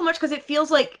hits me so much because it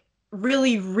feels like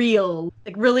really real,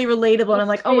 like really relatable, and I'm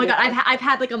like, oh my god, I've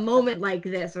had like a moment like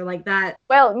this or like that.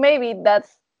 Well, maybe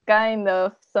that's kind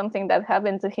of something that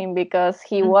happened to him because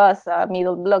he was a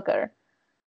middle blocker.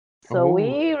 So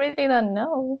we really don't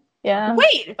know. Yeah.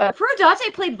 Wait,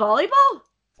 Furudate played volleyball?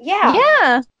 Yeah.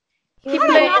 Yeah. He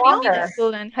played in middle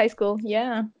school and high school.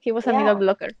 Yeah. He was a middle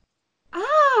blocker.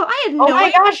 Oh, I had no idea. Oh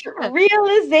my gosh,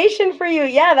 realization for you.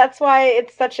 Yeah, that's why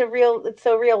it's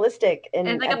so realistic.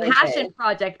 And like a passion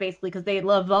project, basically, because they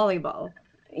love volleyball.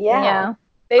 Yeah.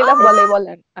 They love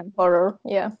volleyball and horror.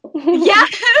 Yeah. Yeah.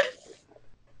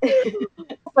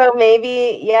 So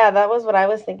maybe, that was what I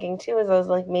was thinking too, is I was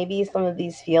like, maybe some of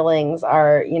these feelings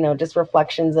are, just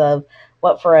reflections of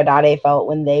what Furudate felt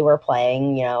when they were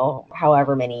playing,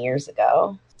 however many years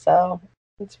ago. So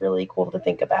it's really cool to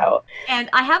think about. And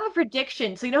I have a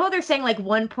prediction. So you know how they're saying like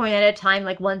 1 point at a time,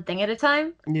 like one thing at a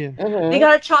time? Yeah. Mm-hmm. They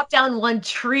gotta chop down one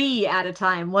tree at a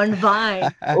time, one vine.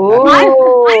 Ooh. I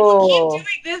will keep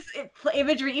doing this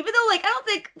imagery, even though like I don't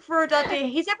think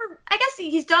Furudate, I guess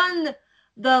he's done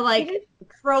the like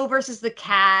crow versus the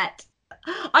cat.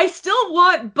 I still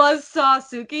want Buzzsaw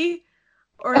Suki.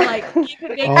 Or like you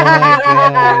could make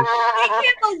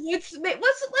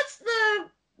what's the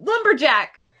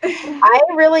lumberjack? I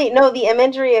really know the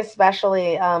imagery,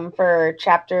 especially for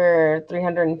chapter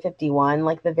 351,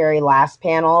 like the very last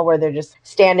panel where they're just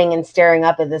standing and staring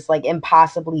up at this like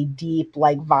impossibly deep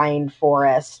like vine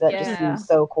forest that just seems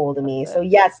so cool to me. So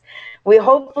yes, we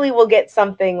hopefully will get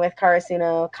something with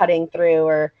Karasuno cutting through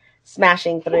or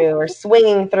smashing through or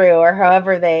swinging through or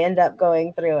however they end up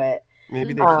going through it.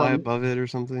 Maybe they fly above it or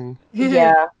something.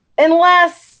 Yeah,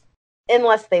 unless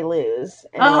they lose.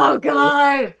 Oh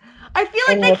God, I feel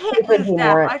like they can't lose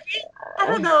that. I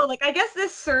don't know. Like I guess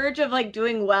this surge of like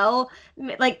doing well,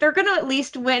 like they're gonna at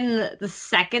least win the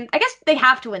second. I guess they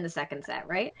have to win the second set,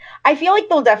 right? I feel like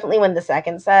they'll definitely win the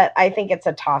second set. I think it's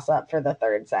a toss up for the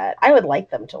third set. I would like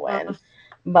them to win,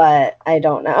 but I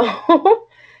don't know.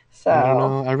 So I don't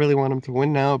know. I really want them to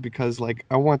win now because like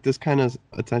I want this kind of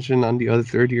attention on the other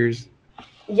third years.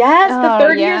 Yes, the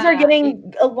third years are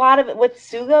getting a lot of it with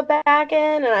Suga back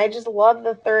in, and I just love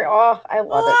the third. Oh, I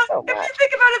love it so much. If you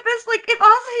think about it, if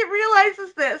Asahi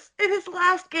realizes this in his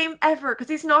last game ever, because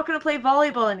he's not going to play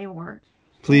volleyball anymore.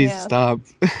 Please stop.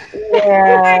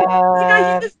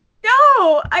 Yeah.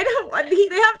 No, I don't.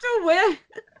 They have to win.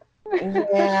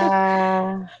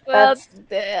 Yeah.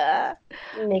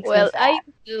 I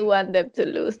do want them to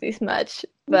lose this match,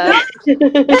 but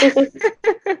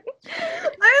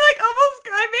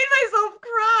I made myself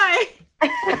cry.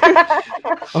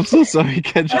 I'm so sorry,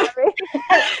 Kendra.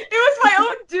 It was my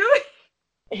own doing.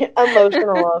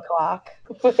 Emotional o'clock.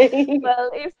 Well,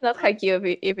 it's not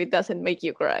Haikyu if it doesn't make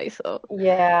you cry. So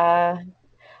yeah,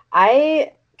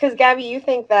 because Gabby, you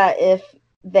think that if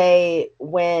they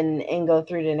win and go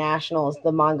through to nationals,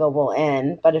 the manga will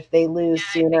end, but if they lose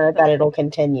sooner, that it'll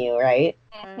continue, right?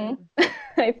 Mm-hmm.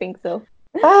 I think so.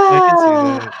 I can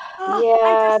see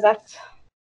that.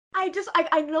 Yeah,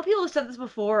 I know people have said this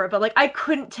before, but like I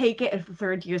couldn't take it if the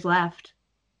third year's left.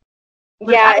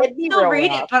 Like, yeah, it'd be real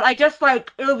read rough. it, but I just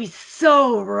like it'll be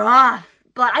so rough.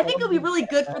 But I think it'll be really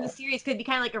good for the series. Could be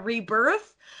kind of like a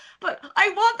rebirth. But I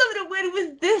want them to win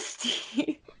with this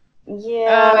team.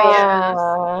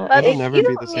 Yeah, but it'll never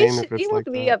be the same if it's it like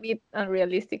would be that. a bit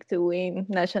unrealistic to win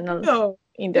nationals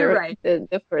in right.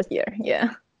 the first year.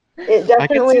 Yeah, it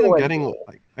definitely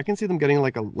I can see them getting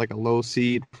like a low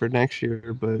seed for next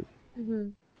year, but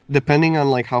depending on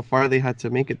like how far they had to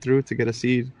make it through to get a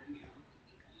seed.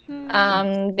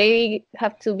 They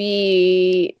have to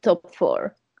be top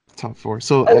 4. Top 4.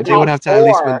 So they would have to at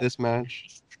least win this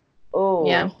match. Oh,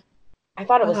 yeah. I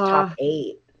thought it was top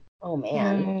 8. Oh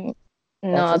man.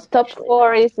 No, top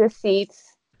 4 is the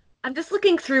seeds. I'm just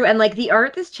looking through, and like the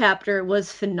art this chapter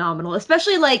was phenomenal,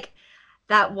 especially like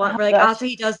that one where like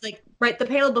Asahi does like the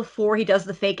panel before he does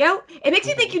the fake out. It makes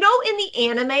me think, in the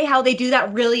anime how they do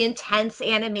that really intense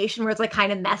animation where it's like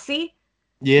kind of messy.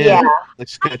 Yeah. Like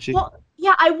sketchy.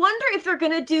 I wonder if they're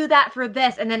gonna do that for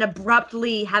this and then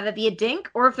abruptly have it be a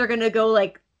dink, or if they're gonna go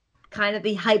like kind of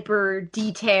the hyper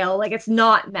detail, like it's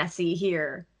not messy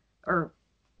here or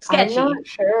sketchy. I'm not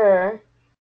sure.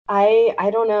 I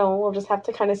don't know. We'll just have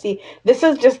to kind of see.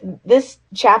 This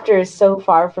chapter is so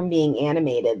far from being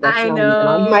animated. That's not even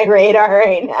on my radar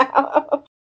right now.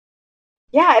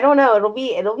 Yeah, I don't know. It'll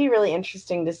be really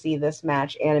interesting to see this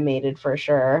match animated for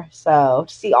sure. So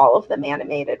to see all of them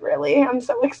animated, really, I'm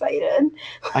so excited.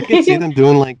 I can see them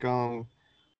doing like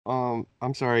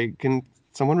I'm sorry. Can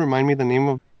someone remind me the name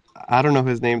of? I don't know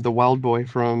his name. The wild boy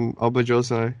from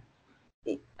Obajosai.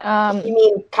 You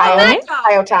mean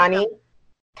Kayotani?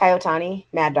 Kayotani,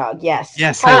 Mad Dog. Yes.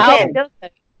 Yes.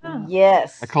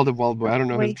 Yes. I called him Wild Boy. I don't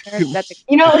know his name.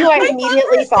 You know who I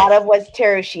immediately thought of was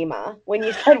Terushima. When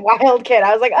you said Wild Kid,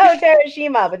 I was like, oh,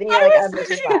 Terushima. But then you're like, oh, this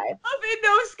is fine. Of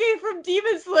Inosuke from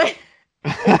Demon Slayer.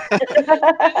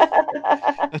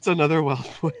 That's another wild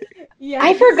boy. Yeah,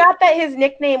 I forgot that his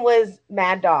nickname was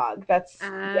Mad Dog.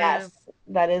 Yes,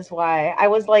 that is why. I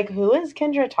was like, who is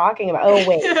Kendra talking about? Oh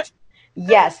wait.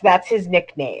 Yes, that's his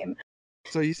nickname.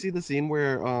 So you see the scene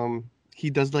where he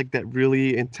does like that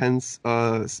really intense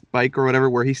spike or whatever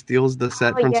where he steals the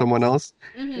set from someone else.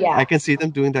 Yeah. I can see them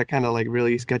doing that kind of like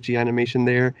really sketchy animation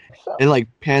there. It like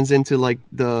pans into like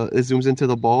it zooms into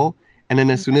the ball, and then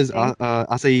as soon as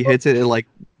Asahi hits it, it like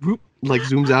whoop, like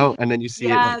zooms out, and then you see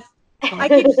it. Like, I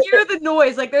can hear the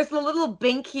noise. Like there's a little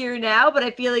bink here now, but I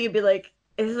feel like it'd be like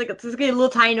it's gonna be a little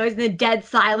tiny noise and then dead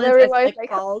silence as it like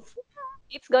falls.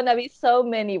 It's gonna be so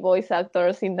many voice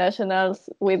actors in Nationals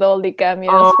with all the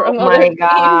cameos from other my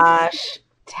gosh.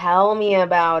 Tell me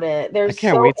about it. I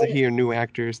can't wait to hear new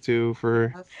actors too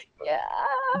for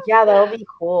Yeah, that'll be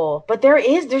cool. But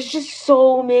there's just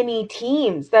so many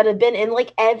teams that have been in,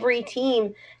 like every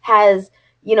team has,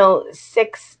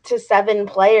 6 to 7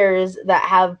 players that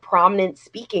have prominent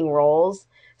speaking roles.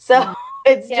 So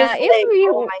it's just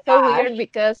it's so weird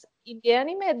because in the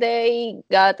anime they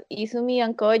got Izumi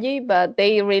and Koji, but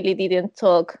they really didn't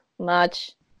talk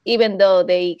much. Even though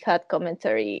they had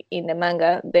commentary in the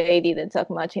manga, they didn't talk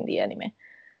much in the anime.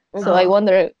 So I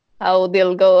wonder how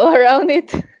they'll go around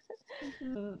it.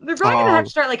 They're probably gonna have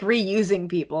to start like reusing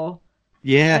people.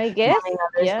 Yeah, I guess.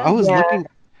 I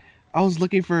was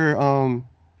looking for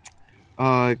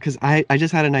because I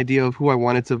just had an idea of who I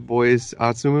wanted to voice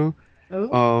Atsumu.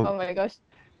 Oh my gosh.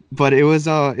 But it was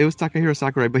Takahiro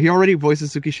Sakurai, but he already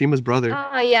voices Tsukishima's brother.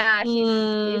 Oh yeah,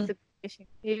 he's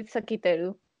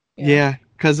Sakiteru. Yeah,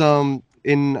 because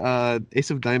in Ace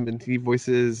of Diamonds he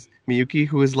voices Miyuki,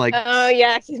 who is like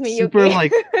he's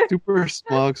Miyuki. super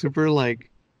smug, super like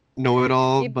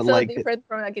know-it-all, but so like different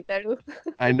from Akiteru.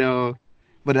 I know,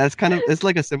 but it's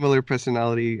like a similar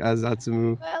personality as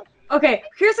Atsumu. Well, okay,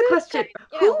 here's a question: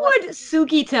 who would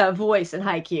Sugita voice in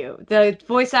Haikyu? The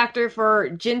voice actor for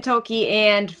Jintoki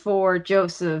and for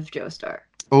Joseph Joestar.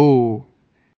 Oh,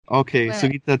 okay,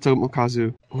 Sugita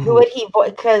Tomokazu. Who would he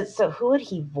voice? Who would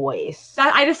he voice?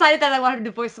 I decided that I wanted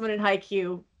to voice someone in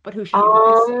Haikyu, but who should he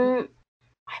voice?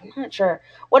 I'm not sure.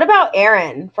 What about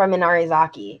Aaron from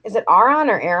Inarizaki? Is it Aaron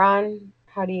or Aaron?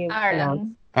 How do you pronounce?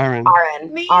 Aaron.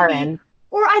 Aaron.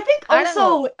 Or I think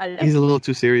also he's a little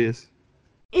too serious.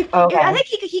 I think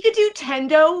he could do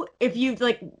Tendo if you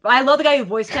like. I love the guy who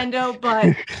voiced Tendo,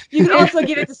 but you could also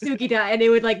give it to Sugita, and it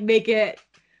would like make it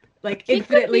like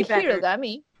infinitely better.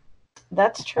 Hirogami.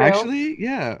 That's true. Actually,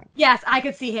 yeah. Yes, I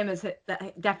could see him as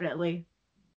definitely.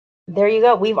 There you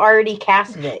go. We've already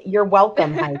casted it. You're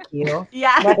welcome, Haikyu.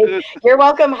 Yeah. Like, you're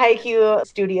welcome, Haikyu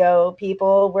studio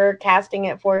people. We're casting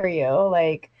it for you.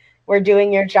 Like, we're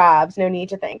doing your jobs. No need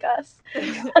to thank us.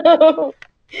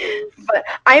 But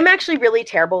I'm actually really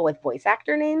terrible with voice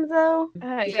actor names, though,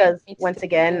 because once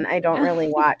again, I don't really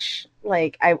watch.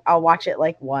 Like, I'll watch it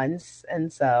like once,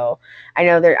 and so I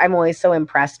know I'm always so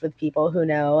impressed with people who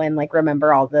know and like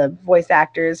remember all the voice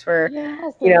actors for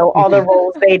all the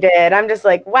roles they did. I'm just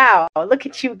like, wow, look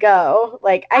at you go!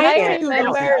 Like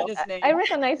I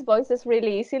recognize voices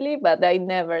really easily, but I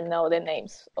never know the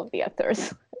names of the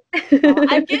actors.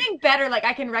 I'm getting better. Like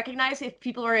I can recognize if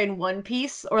people are in One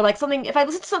Piece or like something. If I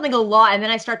listen to something a lot and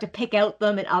then I start to pick out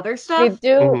them and other stuff,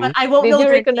 but I won't.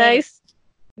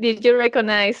 Did you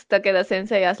recognize Takeda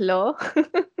Sensei as Law?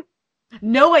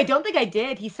 No, I don't think I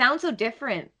did. He sounds so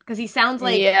different because he sounds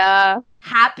like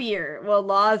happier. Well,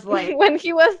 Law's like when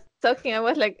he was talking, I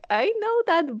was like, I know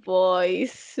that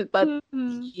voice, but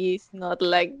he's not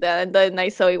like that. And then I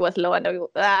saw it was Law, and I was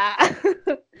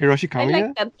Hiroshi Kamiya? I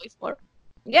like that voice more.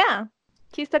 Yeah,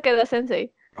 he's Takeda Sensei.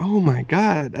 Oh my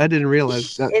god, I didn't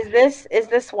realize that. Is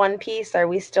this One Piece? Are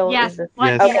we still? Yes.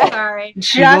 Yes. Okay. Sorry.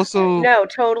 No,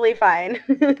 totally fine.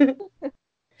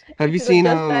 Have you seen?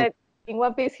 In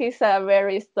One Piece, he's a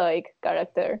very stoic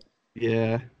character.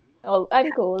 Yeah. Oh,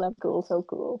 I'm cool. So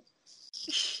cool.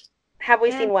 Have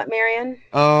we seen what, Marion?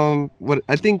 What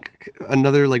I think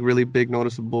another like really big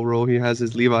noticeable role he has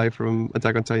is Levi from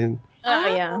Attack on Titan. Oh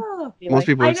yeah. Most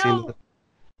people have seen that.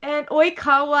 And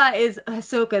Oikawa is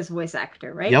Hisoka's voice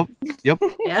actor, right? Yep.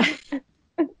 Yeah.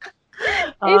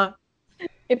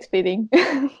 It's fitting.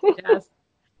 Yes.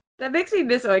 That makes me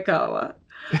miss Oikawa.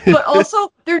 But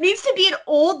also, there needs to be an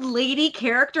old lady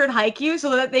character in Haikyu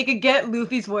so that they could get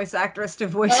Luffy's voice actress to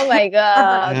voice. Oh my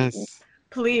god! Yes.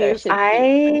 Please.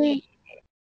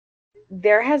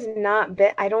 There has not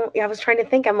been. I was trying to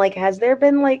think. I'm like, has there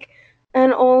been like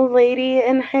an old lady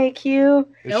in Haikyu?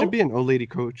 There should be an old lady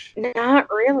coach. Not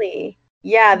really.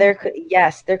 Yeah, there could.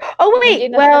 Yes, there. Oh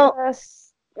wait, well,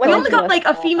 we only got like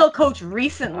a female coach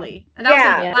recently, and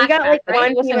that was we got like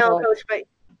one female coach, but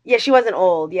Yeah, she wasn't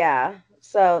old, yeah.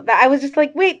 So that I was just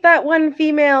like, wait, that one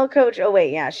female coach. Oh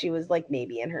wait, yeah, she was like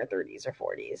maybe in her 30s or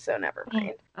 40s. So never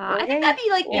mind. I think that'd be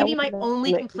like maybe my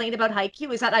only complaint about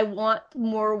Haikyu is that I want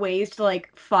more ways to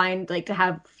like find like to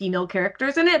have female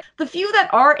characters in it. The few that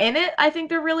are in it, I think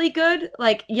they're really good.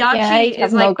 Like Yachi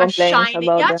is like a shining.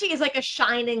 Yachi is like a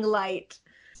shining light.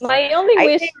 My only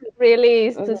wish really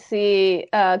is to see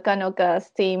Kanoka's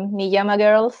team, Niyama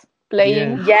Girls,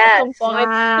 playing at some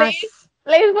point.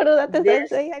 Please, Furudate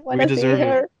Sensei, I want to see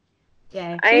her.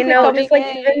 Yeah, I know, just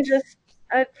like even just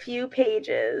a few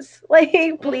pages.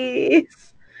 Like,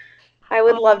 please. I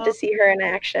would love to see her in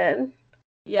action.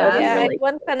 Yeah, really I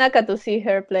want Kanaka to see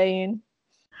her playing.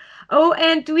 Oh,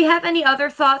 and do we have any other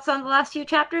thoughts on the last few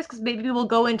chapters? Because maybe we'll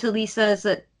go into Lisa's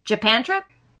Japan trip.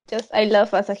 Just, I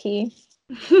love Asahi.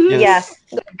 Yes.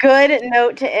 Good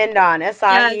note to end on.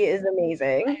 Asahi is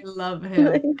amazing. I love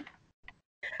him.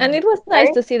 And it was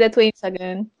nice to see the twins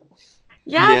again.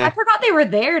 Yeah, I forgot they were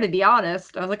there, to be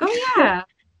honest. I was like, oh yeah.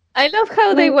 I love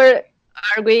how they were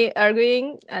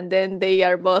arguing, and then they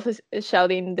are both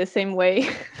shouting the same way.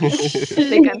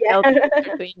 They can help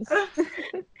their twins.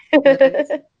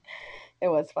 It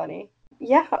was funny.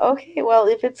 Yeah, okay. Well,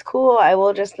 if it's cool, I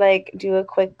will just like do a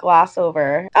quick gloss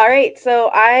over. All right,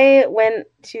 so I went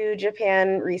to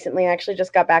Japan recently. I actually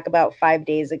just got back about 5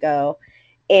 days ago.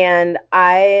 And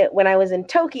when I was in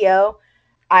Tokyo,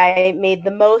 I made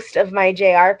the most of my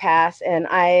JR pass, and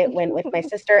I went with my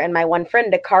sister and my one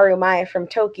friend to Karumai from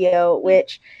Tokyo,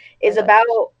 which is about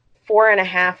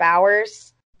 4.5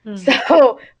 hours.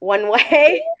 So one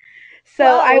way. So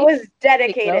I was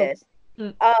dedicated.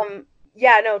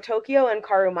 Tokyo and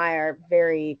Karumai are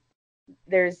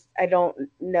I don't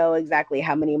know exactly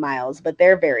how many miles, but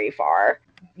they're very far,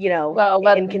 Well,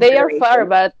 but they are far,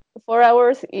 but 4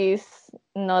 hours is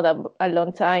not a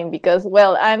long time because,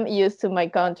 well, I'm used to my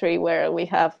country where we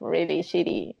have really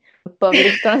shitty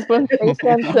public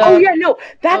transportation. So,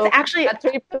 that's actually a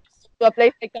trip to a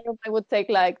place like Karumai would take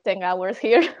like 10 hours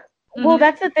here. Well,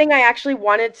 that's the thing I actually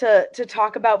wanted to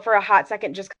talk about for a hot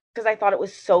second, just because I thought it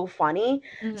was so funny.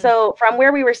 So from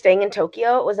where we were staying in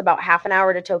Tokyo, it was about half an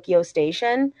hour to Tokyo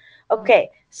Station. Okay,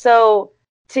 so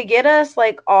to get us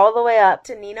like all the way up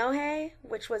to Ninohe,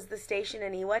 which was the station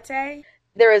in Iwate,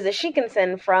 there was a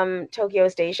Shinkansen from Tokyo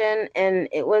Station, and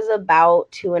it was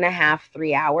about 2.5,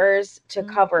 3 hours to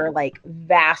cover like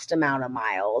vast amount of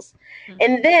miles.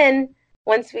 And then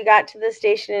once we got to the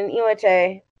station in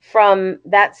Iwate, from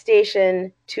that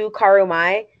station to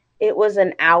Karumai, it was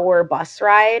an hour bus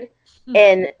ride.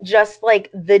 And just like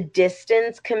the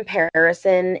distance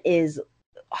comparison is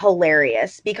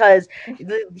hilarious because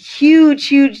the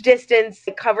huge distance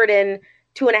covered in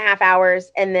 2.5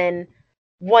 hours, and then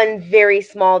one very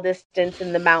small distance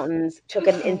in the mountains took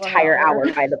an entire hour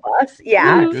by the bus.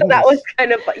 Yeah. So that was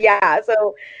kind of,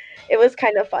 so it was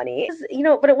kind of funny,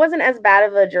 but it wasn't as bad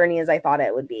of a journey as I thought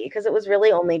it would be because it was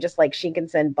really only just like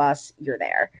Shinkansen bus, you're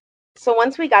there. So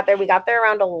once we got there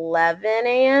around 11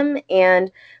 a.m.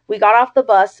 and we got off the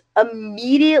bus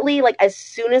immediately, like as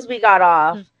soon as we got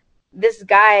off, this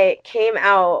guy came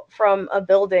out from a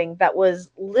building that was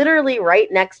literally right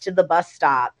next to the bus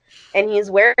stop. And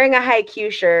he's wearing a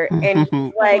Haikyu shirt and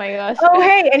he's like, oh,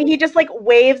 hey. And he just like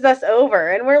waves us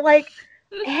over and we're like,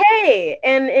 hey.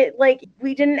 And it like,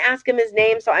 we didn't ask him his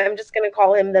name. So I'm just going to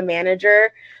call him the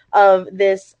manager of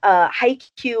this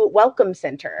Haikyu welcome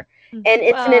center. And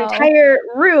it's an entire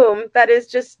room that is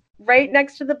just right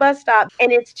next to the bus stop.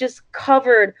 And it's just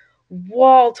covered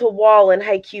wall to wall in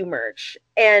Haikyu merch.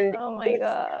 And oh my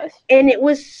gosh. And it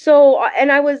was and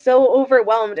I was so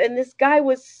overwhelmed. And this guy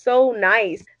was so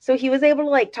nice. So he was able to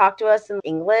like talk to us in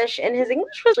English, and his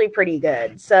English was really pretty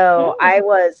good. So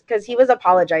because he was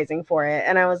apologizing for it.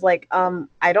 And I was like,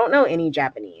 I don't know any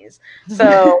Japanese.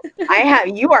 So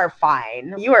you are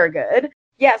fine. You are good.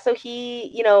 Yeah, so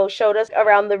he, showed us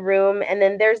around the room, and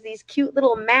then there's these cute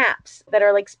little maps that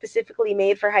are like specifically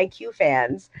made for Haikyu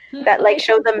fans that like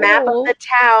show the map of the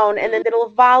town and then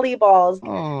little volleyballs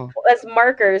as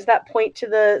markers that point to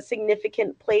the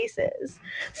significant places.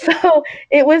 So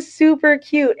it was super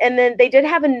cute. And then they did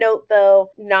have a note though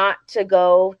not to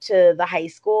go to the high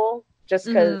school, just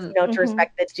because, to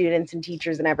respect the students and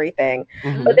teachers and everything.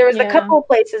 But there was a couple of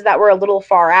places that were a little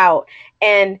far out.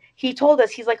 And he told us,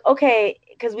 he's like, okay,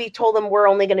 because we told him we're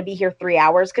only going to be here 3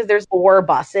 hours because there's 4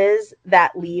 buses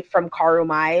that leave from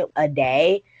Karumai a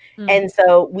day. And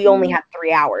so we only had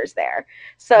 3 hours there.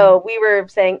 So we were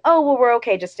saying, oh, well, we're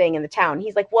okay just staying in the town.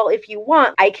 He's like, well, if you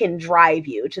want, I can drive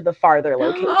you to the farther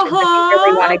locations if you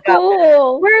really want to go.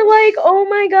 Cool. We're like, oh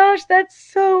my gosh, that's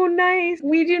so nice.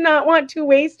 We do not want to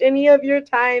waste any of your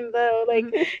time, though. Like,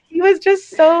 he was just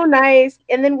so nice.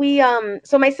 And then we,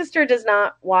 so my sister does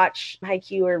not watch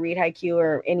Haikyu or read Haikyu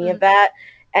or any of that.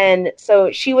 And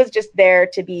so she was just there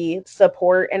to be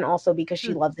support and also because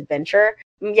she loves adventure.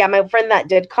 Yeah, my friend that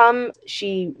did come,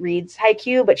 she reads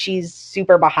Haikyu, but she's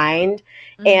super behind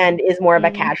and is more of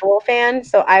a casual fan.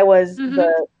 So I was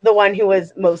the one who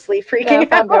was mostly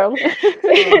freaking out. Girl.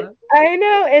 I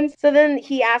know. And so then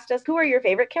he asked us, who are your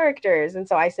favorite characters? And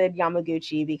so I said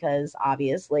Yamaguchi because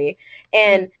obviously.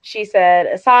 And she said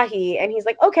Asahi. And he's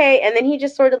like, okay. And then he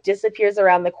just sort of disappears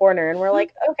around the corner. And we're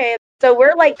like, okay. So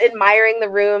we're like admiring the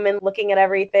room and looking at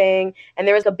everything. And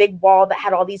there was a big wall that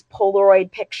had all these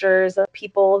Polaroid pictures of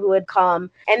people who had come.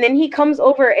 And then he comes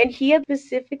over and he had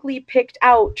specifically picked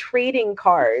out trading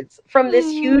cards from this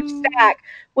huge stack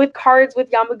with cards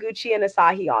with Yamaguchi and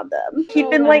Asahi on them. He'd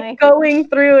been like going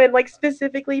through and like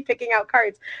specifically picking out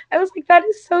cards. I was like, that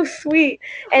is so sweet.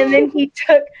 And then he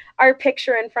took our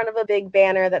picture in front of a big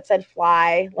banner that said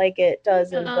fly, like it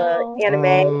does in the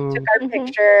anime. He took our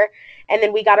picture. And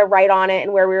then we got to write on it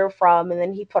and where we were from. And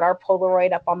then he put our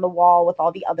Polaroid up on the wall with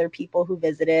all the other people who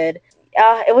visited.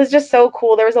 It was just so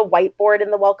cool. There was a whiteboard in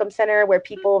the Welcome Center where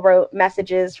people wrote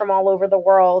messages from all over the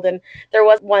world. And there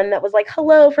was one that was like,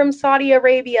 hello from Saudi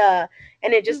Arabia.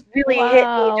 And it just really hit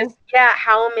me just,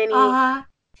 how many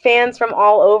fans from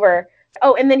all over.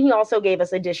 Oh, and then he also gave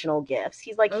us additional gifts.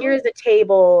 He's like, here's a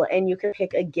table and you can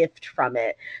pick a gift from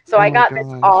it. So I got this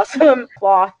awesome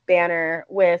cloth banner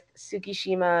with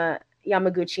Tsukishima,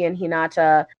 Yamaguchi, and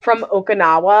Hinata from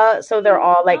Okinawa. So they're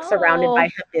all like surrounded by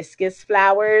hibiscus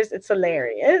flowers. It's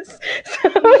hilarious.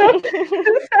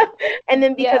 And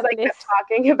then because I kept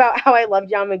talking about how I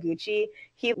loved Yamaguchi,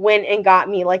 he went and got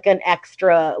me like an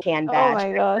extra can badge. Oh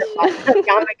my gosh.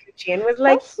 Yamaguchi and was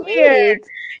like, here.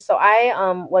 So I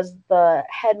was the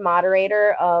head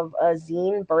moderator of a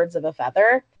zine, Birds of a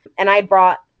Feather. And I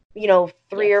brought, 3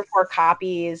 or 4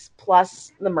 copies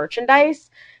plus the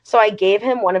merchandise. So I gave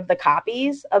him one of the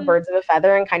copies of Birds of a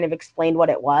Feather and kind of explained what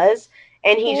it was.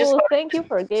 And he just thank you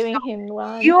for giving him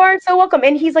one. You are so welcome.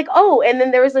 And he's like, oh, and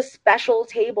then there was a special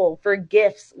table for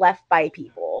gifts left by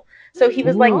people. So he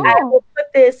was like, I will put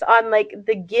this on like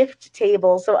the gift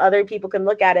table so other people can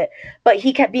look at it. But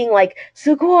he kept being like,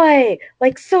 sugoi,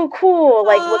 like so cool,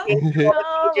 like looking through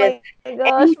all the pages. Oh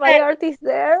my gosh, my art is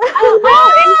there.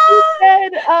 Oh, and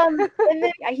he said, and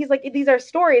then he's like, these are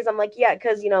stories. I'm like, yeah,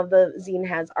 because the zine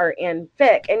has art and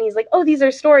fic. And he's like, oh, these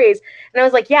are stories. And I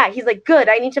was like, yeah. He's like, good.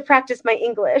 I need to practice my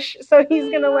English. So he's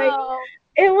gonna like.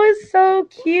 It was so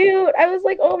cute. I was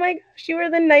like, oh my gosh, you are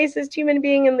the nicest human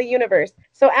being in the universe.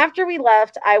 So after we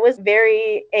left, I was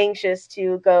very anxious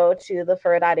to go to the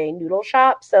Furudate noodle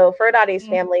shop. So Furudate's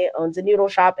family owns a noodle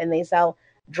shop and they sell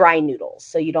dry noodles.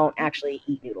 So you don't actually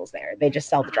eat noodles there. They just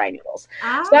sell the dry noodles.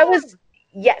 So I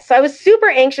was super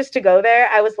anxious to go there.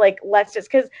 I was like, let's just,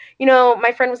 because,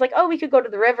 my friend was like, oh, we could go to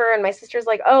the river. And my sister's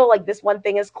like, oh, like this one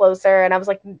thing is closer. And I was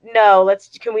like, no,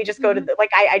 can we just go to the,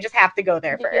 like, I just have to go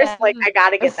there first. Yeah. Like, I got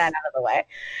to get that out of the way.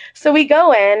 So we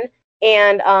go in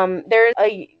and there's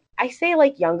I say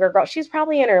like younger girl. She's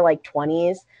probably in her like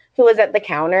 20s who was at the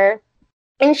counter.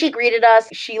 And she greeted us.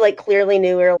 She like clearly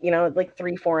knew we were, like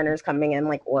 3 foreigners coming in,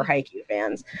 like, or Haikyu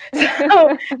fans.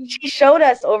 So she showed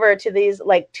us over to these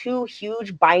like 2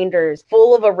 huge binders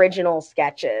full of original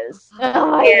sketches.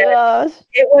 Oh my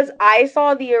gosh. I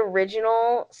saw the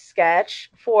original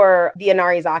sketch for the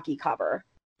Inarizaki cover.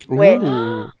 With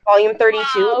volume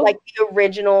 32, like the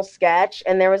original sketch.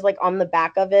 And there was like on the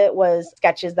back of it was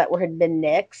sketches that had been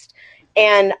nixed.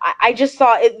 And I just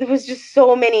saw it. There was just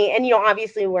so many. And,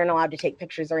 obviously we weren't allowed to take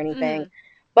pictures or anything.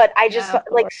 But I just saw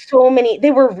like so many.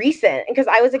 They were recent because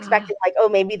I was expecting like, oh,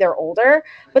 maybe they're older.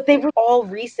 But they were all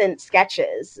recent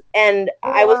sketches. And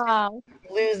I was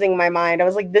losing my mind. I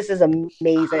was like, this is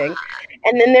amazing.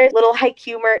 And then there's little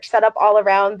Haikyu merch set up all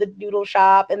around the noodle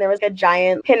shop. And there was a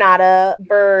giant Hinata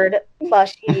bird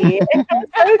plushie. It was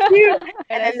so cute.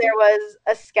 And then there was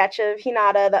a sketch of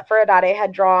Hinata that Furudate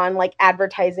had drawn, like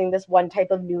advertising this one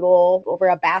type of noodle over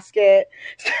a basket.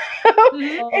 So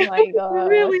oh my god,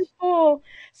 really cool.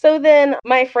 So then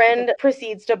my friend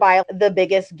proceeds to buy the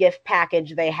biggest gift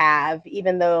package they have,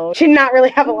 even though she did not really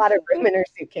have a lot of room in her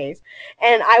suitcase.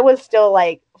 And I was still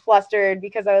like flustered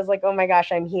because I was like, oh my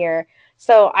gosh, I'm here.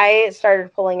 So I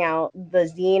started pulling out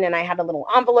the zine and I had a little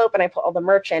envelope and I put all the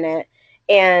merch in it.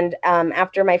 And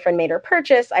after my friend made her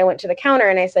purchase, I went to the counter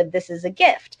and I said, "This is a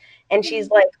gift." And she's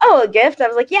like, "Oh, a gift?" I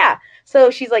was like, "Yeah." So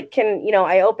she's like, "Can,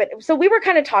 I open?" So we were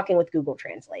kind of talking with Google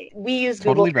Translate. We use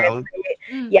Totally Google valid.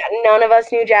 Translate. Yeah, none of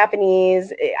us knew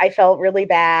Japanese. I felt really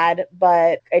bad,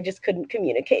 but I just couldn't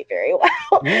communicate very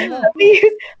well. Yeah.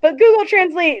 But Google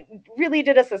Translate really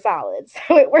did us a solid,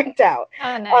 so it worked out.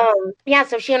 Oh, nice. Yeah,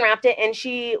 so she unwrapped it and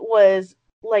she was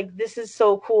like, "This is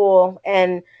so cool."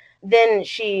 And then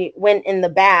she went in the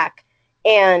back,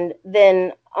 and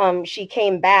then she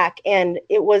came back, and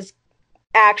it was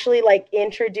actually like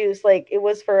introduced, like it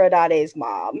was Furudate's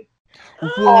mom.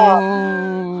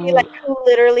 Whoa. She like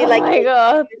literally like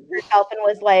God. herself and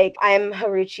was like, "I'm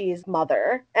Haruchi's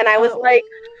mother." And I was like,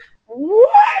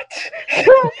 what?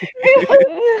 It was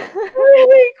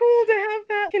really cool to have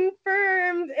that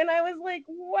confirmed. And I was like,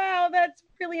 wow, that's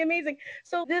really amazing.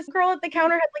 So this girl at the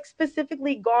counter had like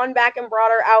specifically gone back and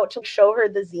brought her out to show her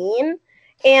the zine.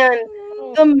 And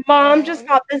the mom just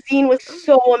thought the zine was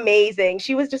so amazing.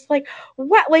 She was just like,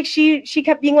 what? Like she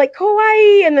kept being like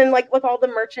kawaii, and then like with all the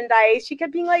merchandise, she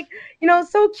kept being like,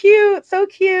 so cute, so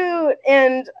cute.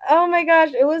 And oh my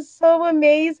gosh, it was so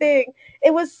amazing.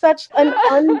 It was such an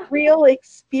unreal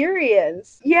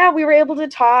experience. Yeah, we were able to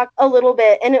talk a little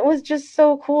bit, and it was just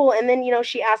so cool. And then,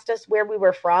 she asked us where we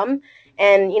were from,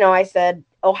 and, I said,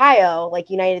 Ohio, like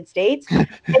United States. And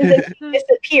then she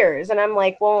disappears. And I'm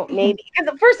like, well, maybe.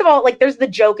 Because first of all, like there's the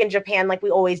joke in Japan, like we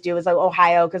always do, is like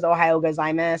Ohio, because Ohio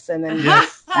gozaimasu. And then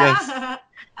yes.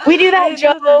 we do that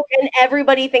joke, and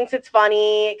everybody thinks it's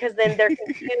funny because then they're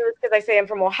confused because I say I'm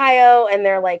from Ohio, and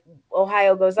they're like,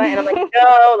 Ohio goes on, and I'm like,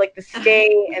 no, like the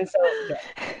state. And so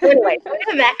anyway, so we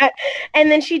did that, and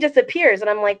then she disappears, and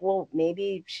I'm like, well,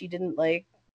 maybe she didn't like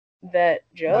that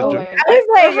joke. I was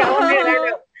like,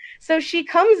 oh, so she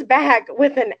comes back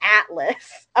with an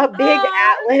atlas, a big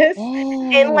atlas,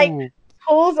 and like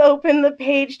pulls open the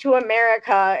page to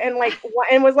America, and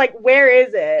was like, where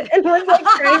is it? And was like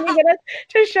trying to get us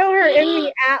to show her in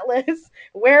the atlas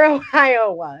where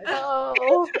Ohio was. Oh,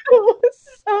 it was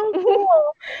so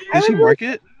cool. Did she mark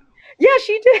it? Yeah,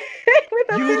 she did.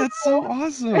 That's so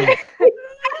awesome. Yeah,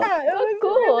 it was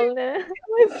cool. It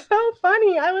was so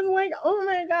funny. I was like, oh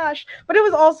my gosh. But it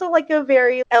was also like a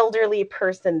very elderly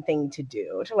person thing to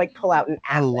do, to like pull out an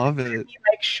atlas. I love it. Be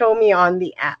like, show me on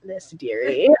the atlas,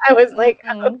 dearie. I was like,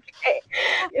 okay.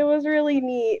 It was really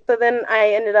neat. So then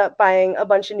I ended up buying a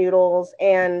bunch of noodles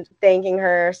and thanking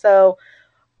her. So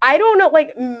I don't know,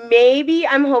 like maybe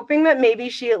I'm hoping that maybe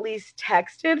she at least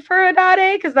texted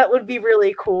Furudate, because that would be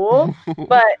really cool.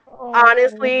 But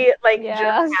honestly, like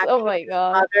just having my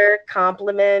mother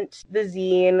compliment the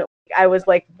zine, I was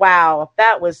like, wow,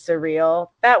 that was surreal.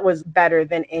 That was better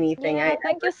than anything.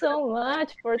 Thank you so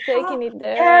much for taking it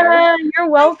there. Yeah, you're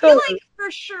welcome. I feel like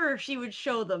for sure she would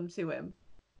show them to him.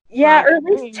 Yeah, or at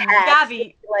least text.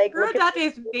 Gabby, like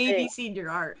Furudate's maybe seen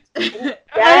your art.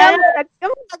 Yeah.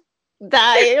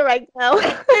 Die right now.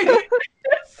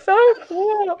 So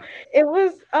cool. It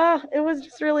was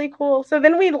just really cool. So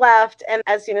then we left, and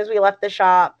as soon as we left the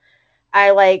shop,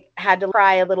 I had to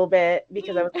cry a little bit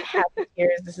because I was like, happy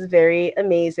tears. This is very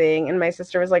amazing. And my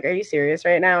sister was like, are you serious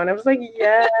right now? And I was like,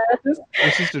 yes. My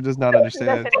sister does not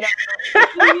understand.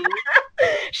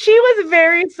 She was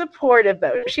very supportive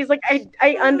though. She's like,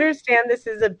 I understand this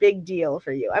is a big deal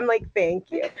for you. I'm like, thank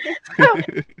you. So,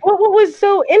 what was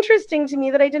so interesting to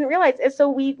me that I didn't realize is, so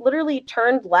we literally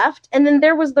turned left, and then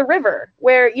there was the river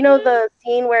where, the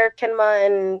scene where Kenma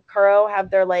and Kuro have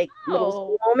their middle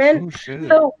school moment. Oh, shit.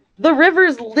 So the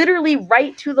river's literally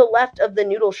right to the left of the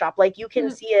noodle shop. Like you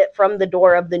can see it from the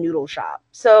door of the noodle shop.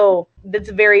 So that's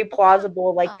very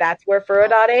plausible. Like that's where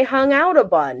Furudate hung out a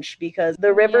bunch, because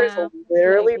the river's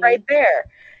literally right there.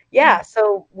 Yeah.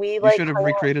 So we you should have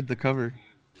recreated the cover.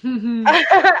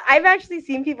 I've actually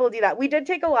seen people do that. We did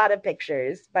take a lot of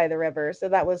pictures by the river, so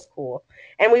that was cool.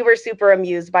 And we were super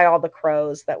amused by all the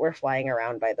crows that were flying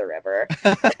around by the river.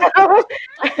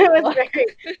 It was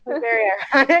very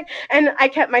ironic. And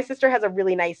my sister has a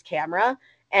really nice camera,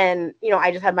 and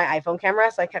I just had my iPhone camera,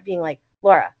 so I kept being like,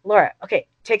 Laura, okay,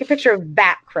 take a picture of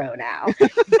that crow now.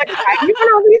 Like, why do you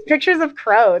want all these pictures of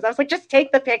crows? I was like, just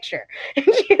take the picture. And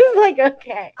she was like,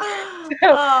 okay.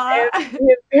 So we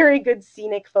have very good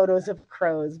scenic photos of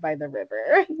crows by the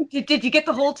river. Did you get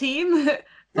the whole team?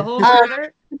 The whole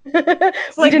critter?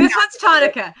 It's like, this one's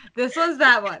Tonica. This one's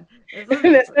that one.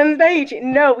 This one's Daiichi.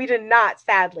 No, we did not,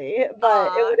 sadly,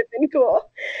 but it would have been cool.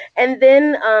 And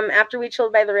then after we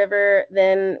chilled by the river,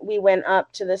 then we went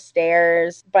up to the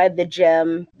stairs by the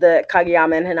gym. The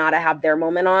Kageyama and Hinata have their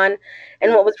moment on.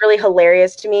 And what was really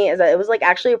hilarious to me is that it was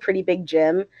actually a pretty big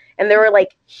gym. and there were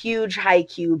like huge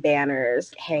Haikyu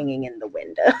banners hanging in the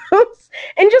windows.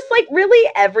 And just like really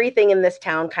everything in this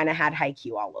town kind of had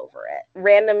Haikyu all over it.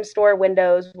 Random store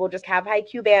windows will just have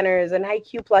Haikyu banners and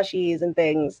Haikyu plushies and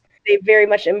things. They very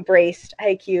much embraced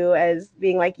Haikyu as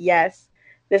being like, yes,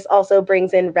 this also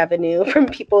brings in revenue from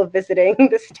people visiting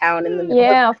this town in the middle.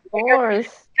 Yeah, of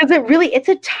course. Because it's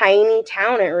a tiny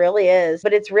town, it really is.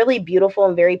 But it's really beautiful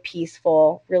and very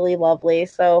peaceful, really lovely.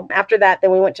 So after that,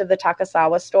 then we went to the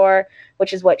Takasawa store,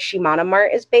 which is what Shimada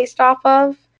Mart is based off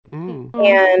of.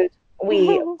 And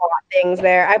we bought things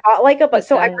there. I bought like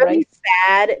so I'm really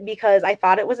sad because I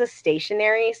thought it was a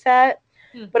stationery set.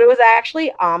 But it was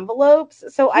actually envelopes.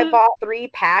 So I bought 3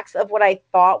 packs of what I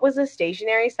thought was a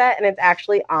stationery set, and it's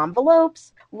actually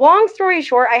envelopes. Long story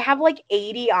short, I have like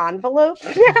 80 envelopes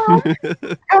now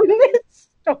from this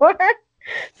store.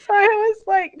 So I was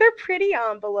like, they're pretty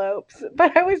envelopes.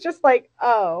 But I was just like,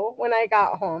 oh, when I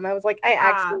got home, I was like, I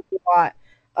actually bought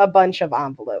a bunch of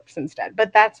envelopes instead,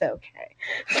 but that's okay.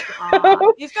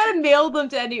 You just gotta mail them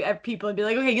to any people and be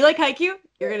like, okay, you like Haikyu?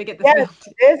 You're gonna get this.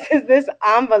 This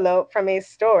envelope from a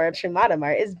store at Shimada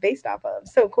Mart is based off of.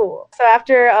 So cool. So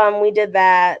after we did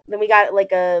that, then we got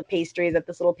like a pastries at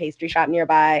this little pastry shop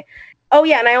nearby. Oh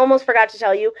yeah, and I almost forgot to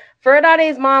tell you,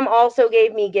 Furudate's mom also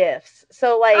gave me gifts.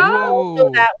 So like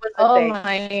also that was a thing.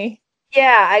 My.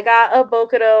 Yeah, I got a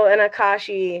Bokudo and a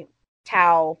Kashi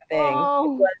towel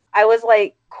thing. I was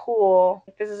like, cool.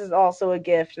 This is also a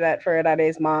gift that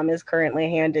Furudate's mom is currently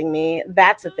handing me.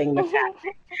 That's a thing that's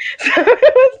happening. So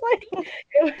it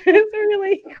was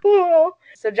really cool.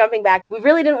 So jumping back, we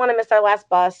really didn't want to miss our last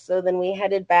bus. So then we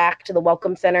headed back to the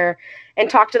Welcome Center and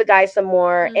talked to the guy some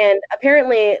more. And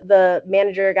apparently the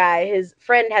manager guy, his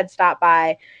friend had stopped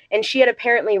by, and she had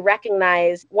apparently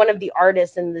recognized one of the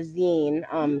artists in the zine,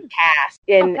 Cass.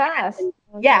 Cass.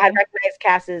 Yeah, had recognized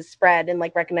Cass's spread and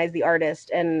like recognized the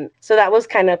artist. And so that was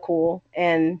kind of cool.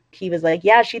 And he was like,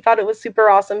 yeah, she thought it was super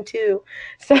awesome too.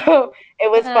 So it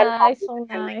was fun talking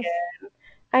to him again.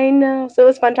 I know. So it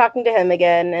was fun talking to him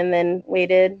again, and then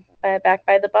waited back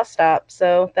by the bus stop.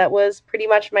 So that was pretty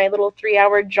much my little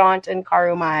 3-hour jaunt in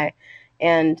Karumai.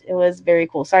 And it was very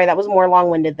cool. Sorry, that was more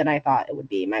long-winded than I thought it would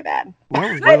be. My bad.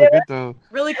 That was really good though.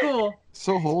 Really cool.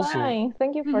 So wholesome. Fine.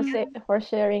 Thank you for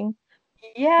sharing.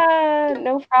 Yeah,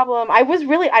 no problem. I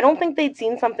don't think they'd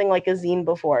seen something like a zine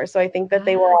before, so I think that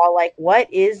they were all like,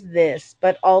 what is this?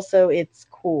 But also it's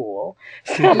cool.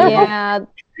 So. Yeah,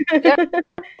 there are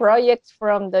projects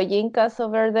from the Yinkas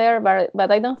over there,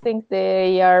 but I don't think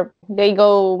they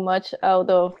go much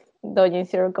out of Dojin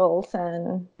Circles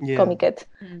and Comiket.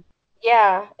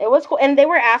 Yeah, it was cool. And they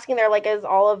were asking there, like, as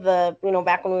all of the,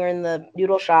 back when we were in the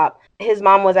noodle shop, his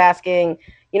mom was asking,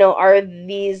 are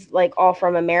these like all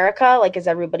from America? Like, is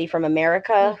everybody from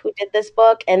America who did this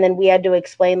book? And then we had to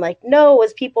explain, like, no, it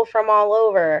was people from all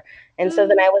over. And so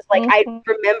then I was like, I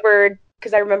remembered,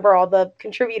 because I remember all the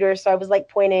contributors. So I was like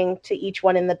pointing to each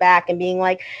one in the back and being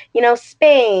like,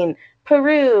 Spain,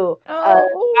 Peru,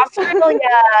 Australia,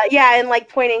 and like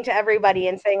pointing to everybody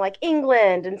and saying like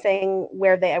England and saying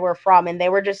where they were from, and they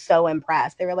were just so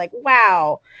impressed. They were like,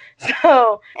 "Wow!"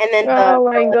 So, and then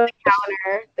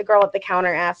the girl at the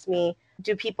counter asked me,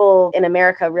 "Do people in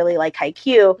America really like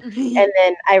Haikyu?" And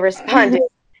then I responded,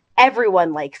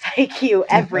 "Everyone likes Haikyu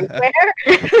everywhere.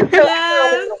 Everyone in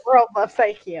the world loves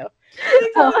Haikyu."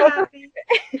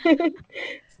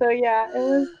 So yeah, it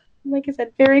was. Like I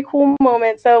said, very cool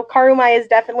moment. So Karumai is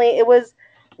definitely, it was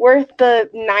worth the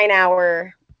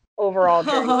 9-hour overall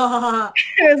journey.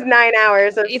 It was 9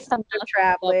 hours of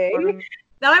traveling.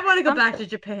 Now I want to go back to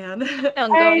Japan. I'm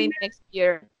going next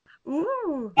year.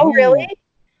 Ooh. Oh, really?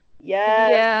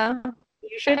 Yeah.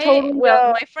 You should totally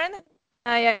go. My friend and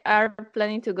I are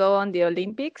planning to go on the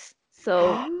Olympics,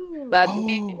 but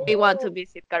we want to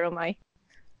visit Karumai.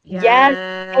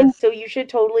 Yes. And so you should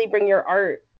totally bring your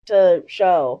art to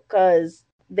show, because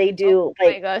they do. Oh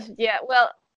my gosh, yeah. Well,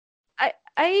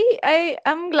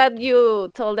 I'm glad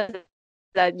you told us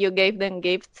that you gave them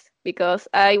gifts, because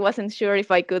I wasn't sure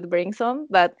if I could bring some,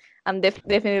 but I'm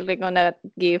definitely gonna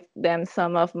give them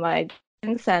some of my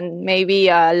things and maybe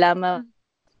a llama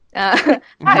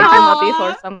notice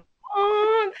or some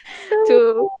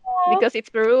too, because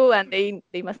it's Peru and they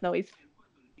must know it's.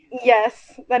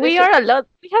 Yes, we have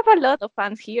a lot of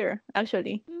fans here,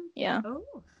 actually. Yeah.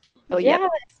 Oh yeah,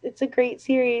 it's a great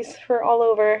series for all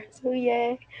over. So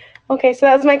yay. Okay, so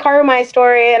that was my Karumai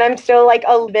story, and I'm still like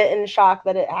a bit in shock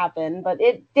that it happened, but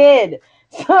it did.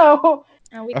 So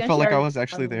I felt like I was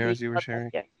actually there as you were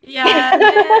sharing.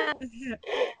 Yeah.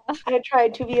 I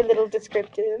tried to be a little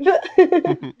descriptive.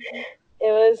 It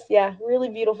was really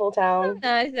beautiful town.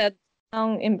 Nice that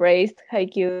town embraced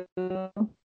Haikyu.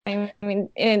 I mean,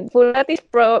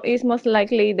 Furudate is most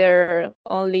likely their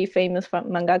only famous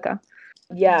mangaka.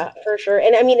 Yeah, for sure.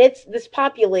 And I mean, it's this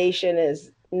population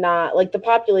is not like the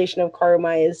population of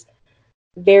Karumai is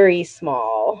very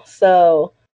small.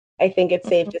 So I think it's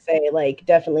safe to say, like,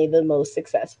 definitely the most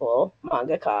successful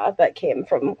mangaka that came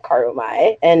from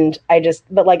Karumai. And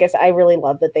but like I said, I really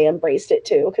love that they embraced it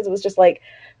too, because it was just like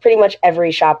pretty much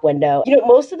every shop window. You know,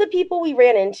 most of the people we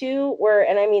ran into were,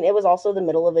 and I mean, it was also the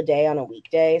middle of the day on a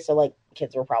weekday. So, like,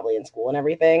 kids were probably in school and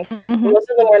everything. Mm-hmm. Most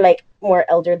of them were like more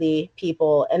elderly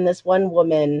people. And this one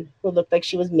woman who looked like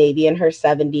she was maybe in her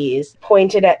 70s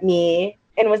pointed at me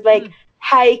and was like,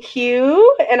 Haikyu,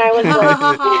 and I was like,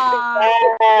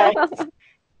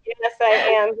 yes, I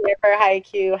am here for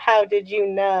Haikyu. How did you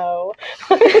know?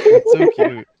 It's so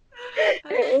cute.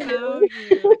 That's so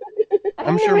cute.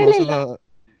 I'm sure most of the,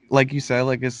 like you said,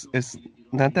 like it's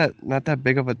not that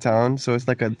big of a town, so it's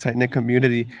like a tight knit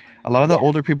community. A lot of the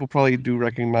older people probably do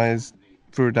recognize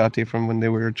Furudate from when they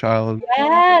were a child.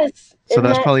 Yes. So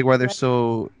that's probably why they're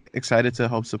so excited to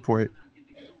help support.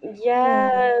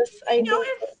 Yes, I know.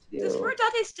 Does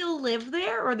Furudate still live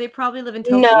there, or they probably live in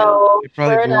Tokyo? No,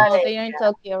 they are in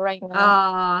Tokyo right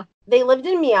now. They lived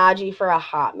in Miyagi for a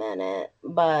hot minute,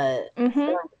 but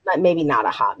maybe not a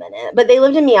hot minute. But they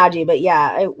lived in Miyagi. But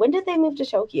yeah, when did they move to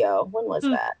Tokyo? When was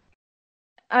that?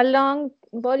 Along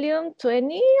volume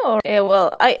 20, or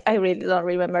well, I really don't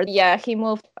remember. Yeah, he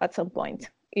moved at some point.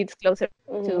 It's closer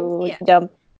to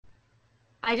Jump.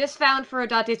 I just found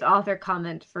Furudate's author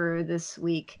comment for this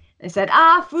week. They said,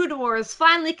 Food Wars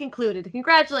finally concluded.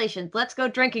 Congratulations. Let's go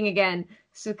drinking again.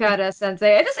 Sukada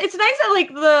Sensei. It's nice that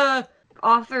like the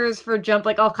authors for Jump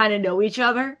like all kind of know each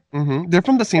other. Mm-hmm. They're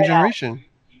from the same generation.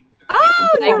 Oh,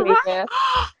 you're right.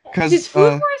 Did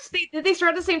Food Wars, did they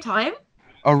start at the same time?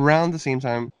 Around the same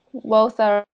time. Both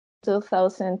are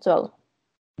 2012.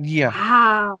 Yeah.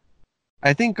 Wow.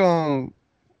 I think Food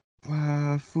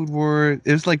War,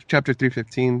 it was like chapter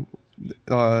 315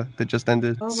 that just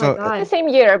ended. Oh so my God. It's the same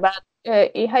year, but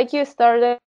Haikyu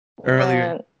started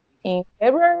earlier in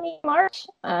February, March,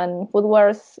 and Food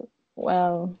Wars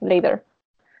later.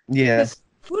 Yeah.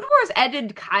 Food Wars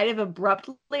ended kind of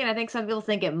abruptly, and I think some people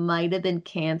think it might have been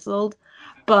canceled.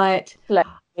 But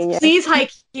please,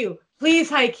 Haikyu. Please,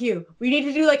 Haikyu. We need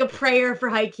to do like a prayer for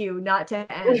Haikyu not to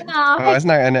end. No, it's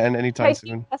not ending anytime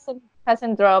soon.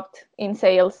 Hasn't dropped in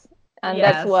sales, and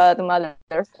that's what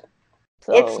matters.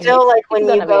 So it's still like when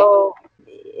you go,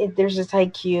 there's just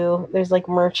Haikyu. There's like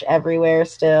merch everywhere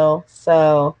still.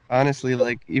 So honestly,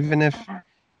 like even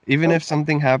if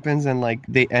something happens and like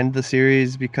they end the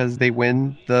series because they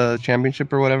win the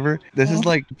championship or whatever, this is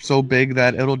like so big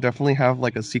that it'll definitely have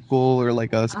like a sequel or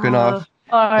like a spin-off.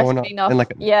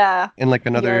 In like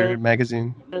another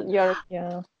magazine.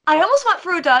 I almost want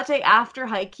Furudate after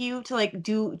Haikyu to like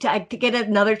to get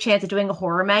another chance at doing a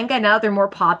horror manga. Now they're more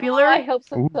popular. I hope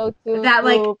so too. That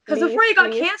like because before you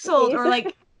got canceled or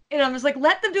like I'm just like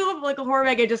let them do like a horror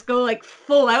manga, just go like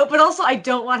full out. But also I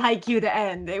don't want Haikyu to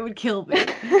end. It would kill me.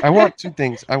 I want two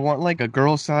things. I want like a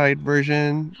girl side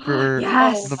version for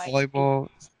the volleyball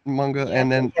manga,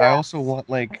 and then I also want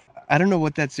like. I don't know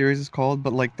what that series is called,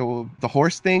 but like the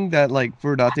horse thing that like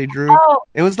Furudate drew.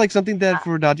 It was like something that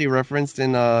Furudate referenced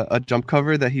in a Jump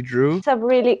cover that he drew. It's a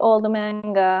really old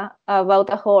manga about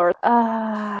a horse.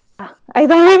 I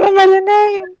don't remember the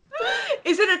name.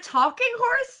 Is it a talking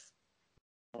horse?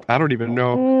 I don't even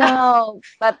know. No,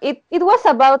 but it was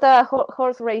about a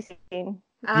horse racing.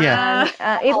 Yeah.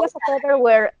 And it was a cover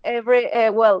where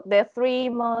the three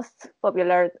most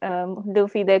popular,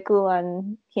 Luffy, Deku,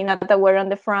 and Hinata were on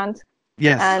the front.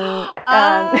 Yes. And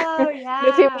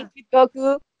Luffy was with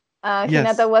Goku.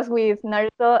 Hinata was with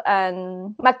Naruto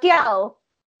and Macquiao.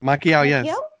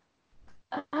 Yes.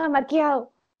 Macquiao.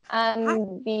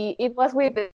 And it was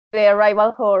with the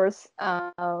rival horse.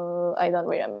 I don't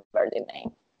remember the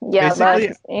name. Yeah,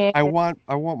 basically, I want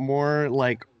more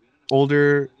like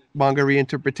older manga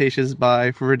reinterpretations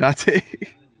by Furudate.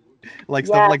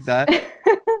 Stuff like that.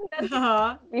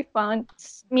 That'd be fun.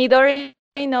 Midori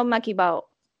no Makibao.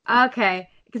 Okay.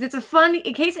 Because it's a fun,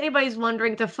 in case anybody's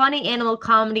wondering, it's a funny animal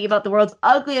comedy about the world's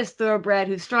ugliest thoroughbred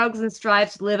who struggles and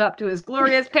strives to live up to his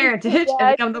glorious parentage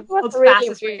and become the world's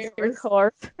fastest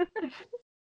horse.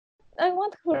 I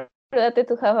want Furudate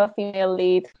to have a female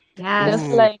lead. Yes.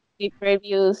 Just like the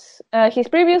his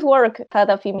previous work had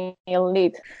a female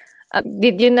lead.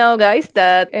 Did you know, guys,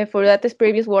 that Furudate's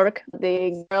previous work,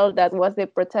 the girl that was the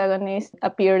protagonist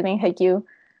appeared in Haikyu?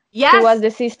 Yes! She was the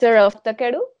sister of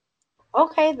Takeru.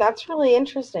 Okay, that's really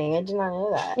interesting. I did not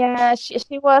know that. Yeah,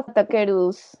 she was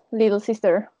Takeru's little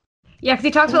sister. Yeah, because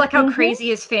he talks about like how crazy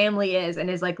his family is, and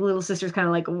his like little sister's kind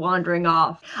of like wandering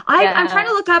off. I'm trying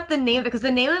to look up the name of it because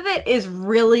the name of it is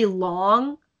really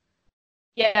long.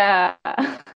 Yeah.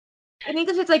 In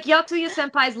English, it's like Yotsuya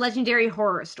Senpai's Legendary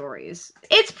Horror Stories.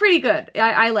 It's pretty good.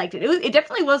 I liked it. It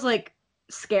definitely was like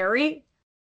scary.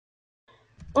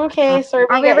 Okay, so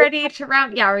are we ready to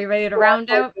round? Yeah, are we ready to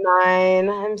round out? 9.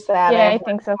 I'm sad. Yeah, I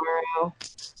think so.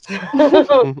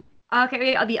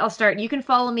 Okay, I'll start. You can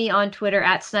follow me on Twitter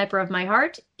at Sniper of My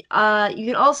Heart. You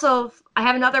can also, I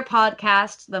have another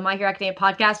podcast, the My Hero Academia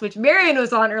podcast, which Marion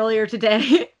was on earlier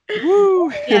today. Woo!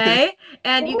 Okay,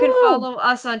 and you can follow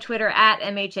us on Twitter at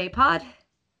MHAPod.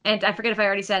 And I forget if I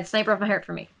already said Sniper of My Heart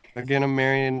for me. Again, I'm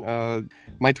Marion.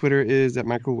 My Twitter is at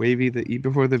Microwavy, the E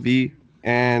before the V.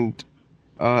 And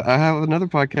I have another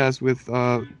podcast with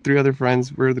 3 other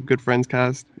friends. We're the Good Friends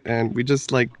cast. And we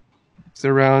just like sit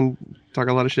around, talk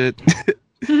a lot of shit.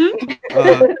 It's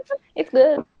good. It's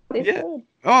good.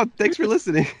 Oh, thanks for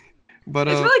listening. But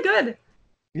it's really good.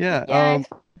 Yeah. It's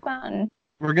fun.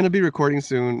 We're going to be recording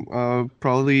soon.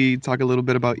 Probably talk a little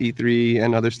bit about E3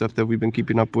 and other stuff that we've been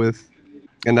keeping up with.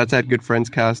 And that's at Good Friends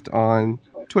Cast on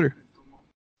Twitter.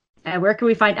 And where can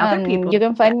we find other people? You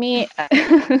can find me.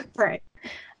 Right.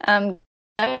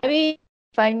 Maybe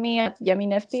find me at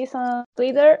YamiNFTs on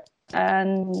Twitter.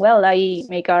 And well, I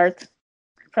make art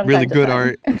from really time to good time.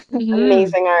 art.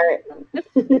 Amazing art.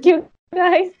 Thank you,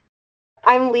 guys.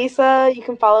 I'm Lisa. You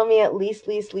can follow me at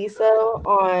Lisa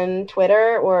on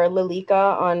Twitter or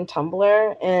Lilika on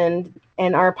Tumblr, and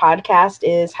our podcast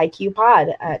is Haikyu Pod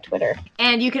at Twitter.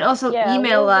 And you can also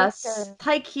email us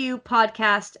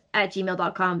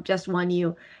haikyupodcast@gmail.com, just one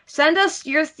U. Send us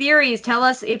your theories. Tell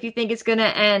us if you think it's going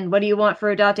to end. What do you want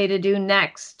Furudate to do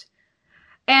next?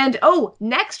 And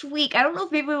next week, I don't know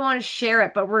if maybe we want to share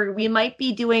it, but we might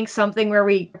be doing something where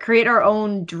we create our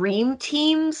own dream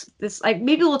teams. This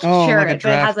maybe we'll share like it,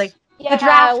 but it has like a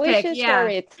draft we pick. Should share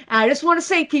it. And I just want to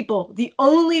say, people, the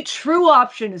only true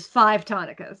option is 5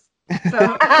 Tonikas.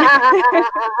 So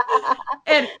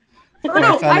and 5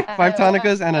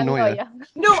 Tonikas and a Noya.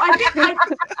 No, I think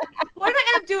what did I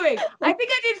end up doing? I think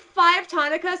I did 5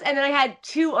 Tonikas and then I had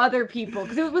 2 other people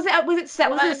because was it a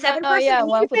 7 person? Oh yeah,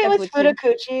 one it was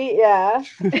Fudakuchi, yeah.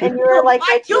 And you were like,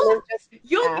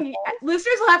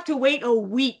 listeners will have to wait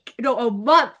a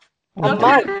month,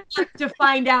 to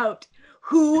find out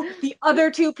who the other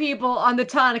 2 people on the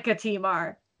Tonika team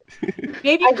are.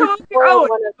 Maybe come up with your own.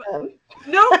 One of them.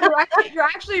 No, you're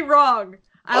actually wrong.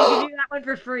 I'll give you that one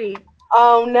for free.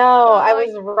 Oh no, I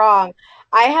was wrong.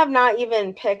 I have not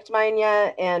even picked mine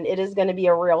yet, and it is going to be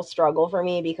a real struggle for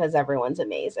me because everyone's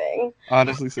amazing.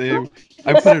 Honestly, same.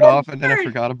 I put it off and then I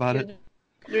forgot about it.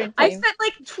 I spent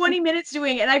like 20 minutes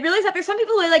doing it, and I realized that there's some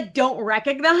people I like don't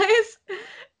recognize.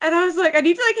 And I was like, I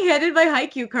need to like hand in my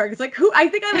Haikyu card. It's like, who? I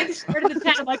think I like started the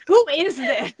chat. I'm like, who is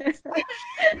this?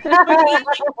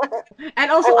 And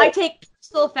also, I take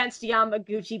personal offense to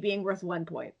Yamaguchi being worth 1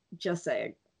 point. Just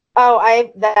saying.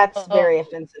 Oh, that's very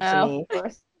offensive to me. Of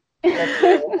course.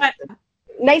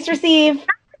 Nice receive.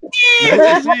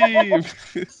 Nice receive.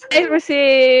 Nice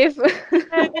receive.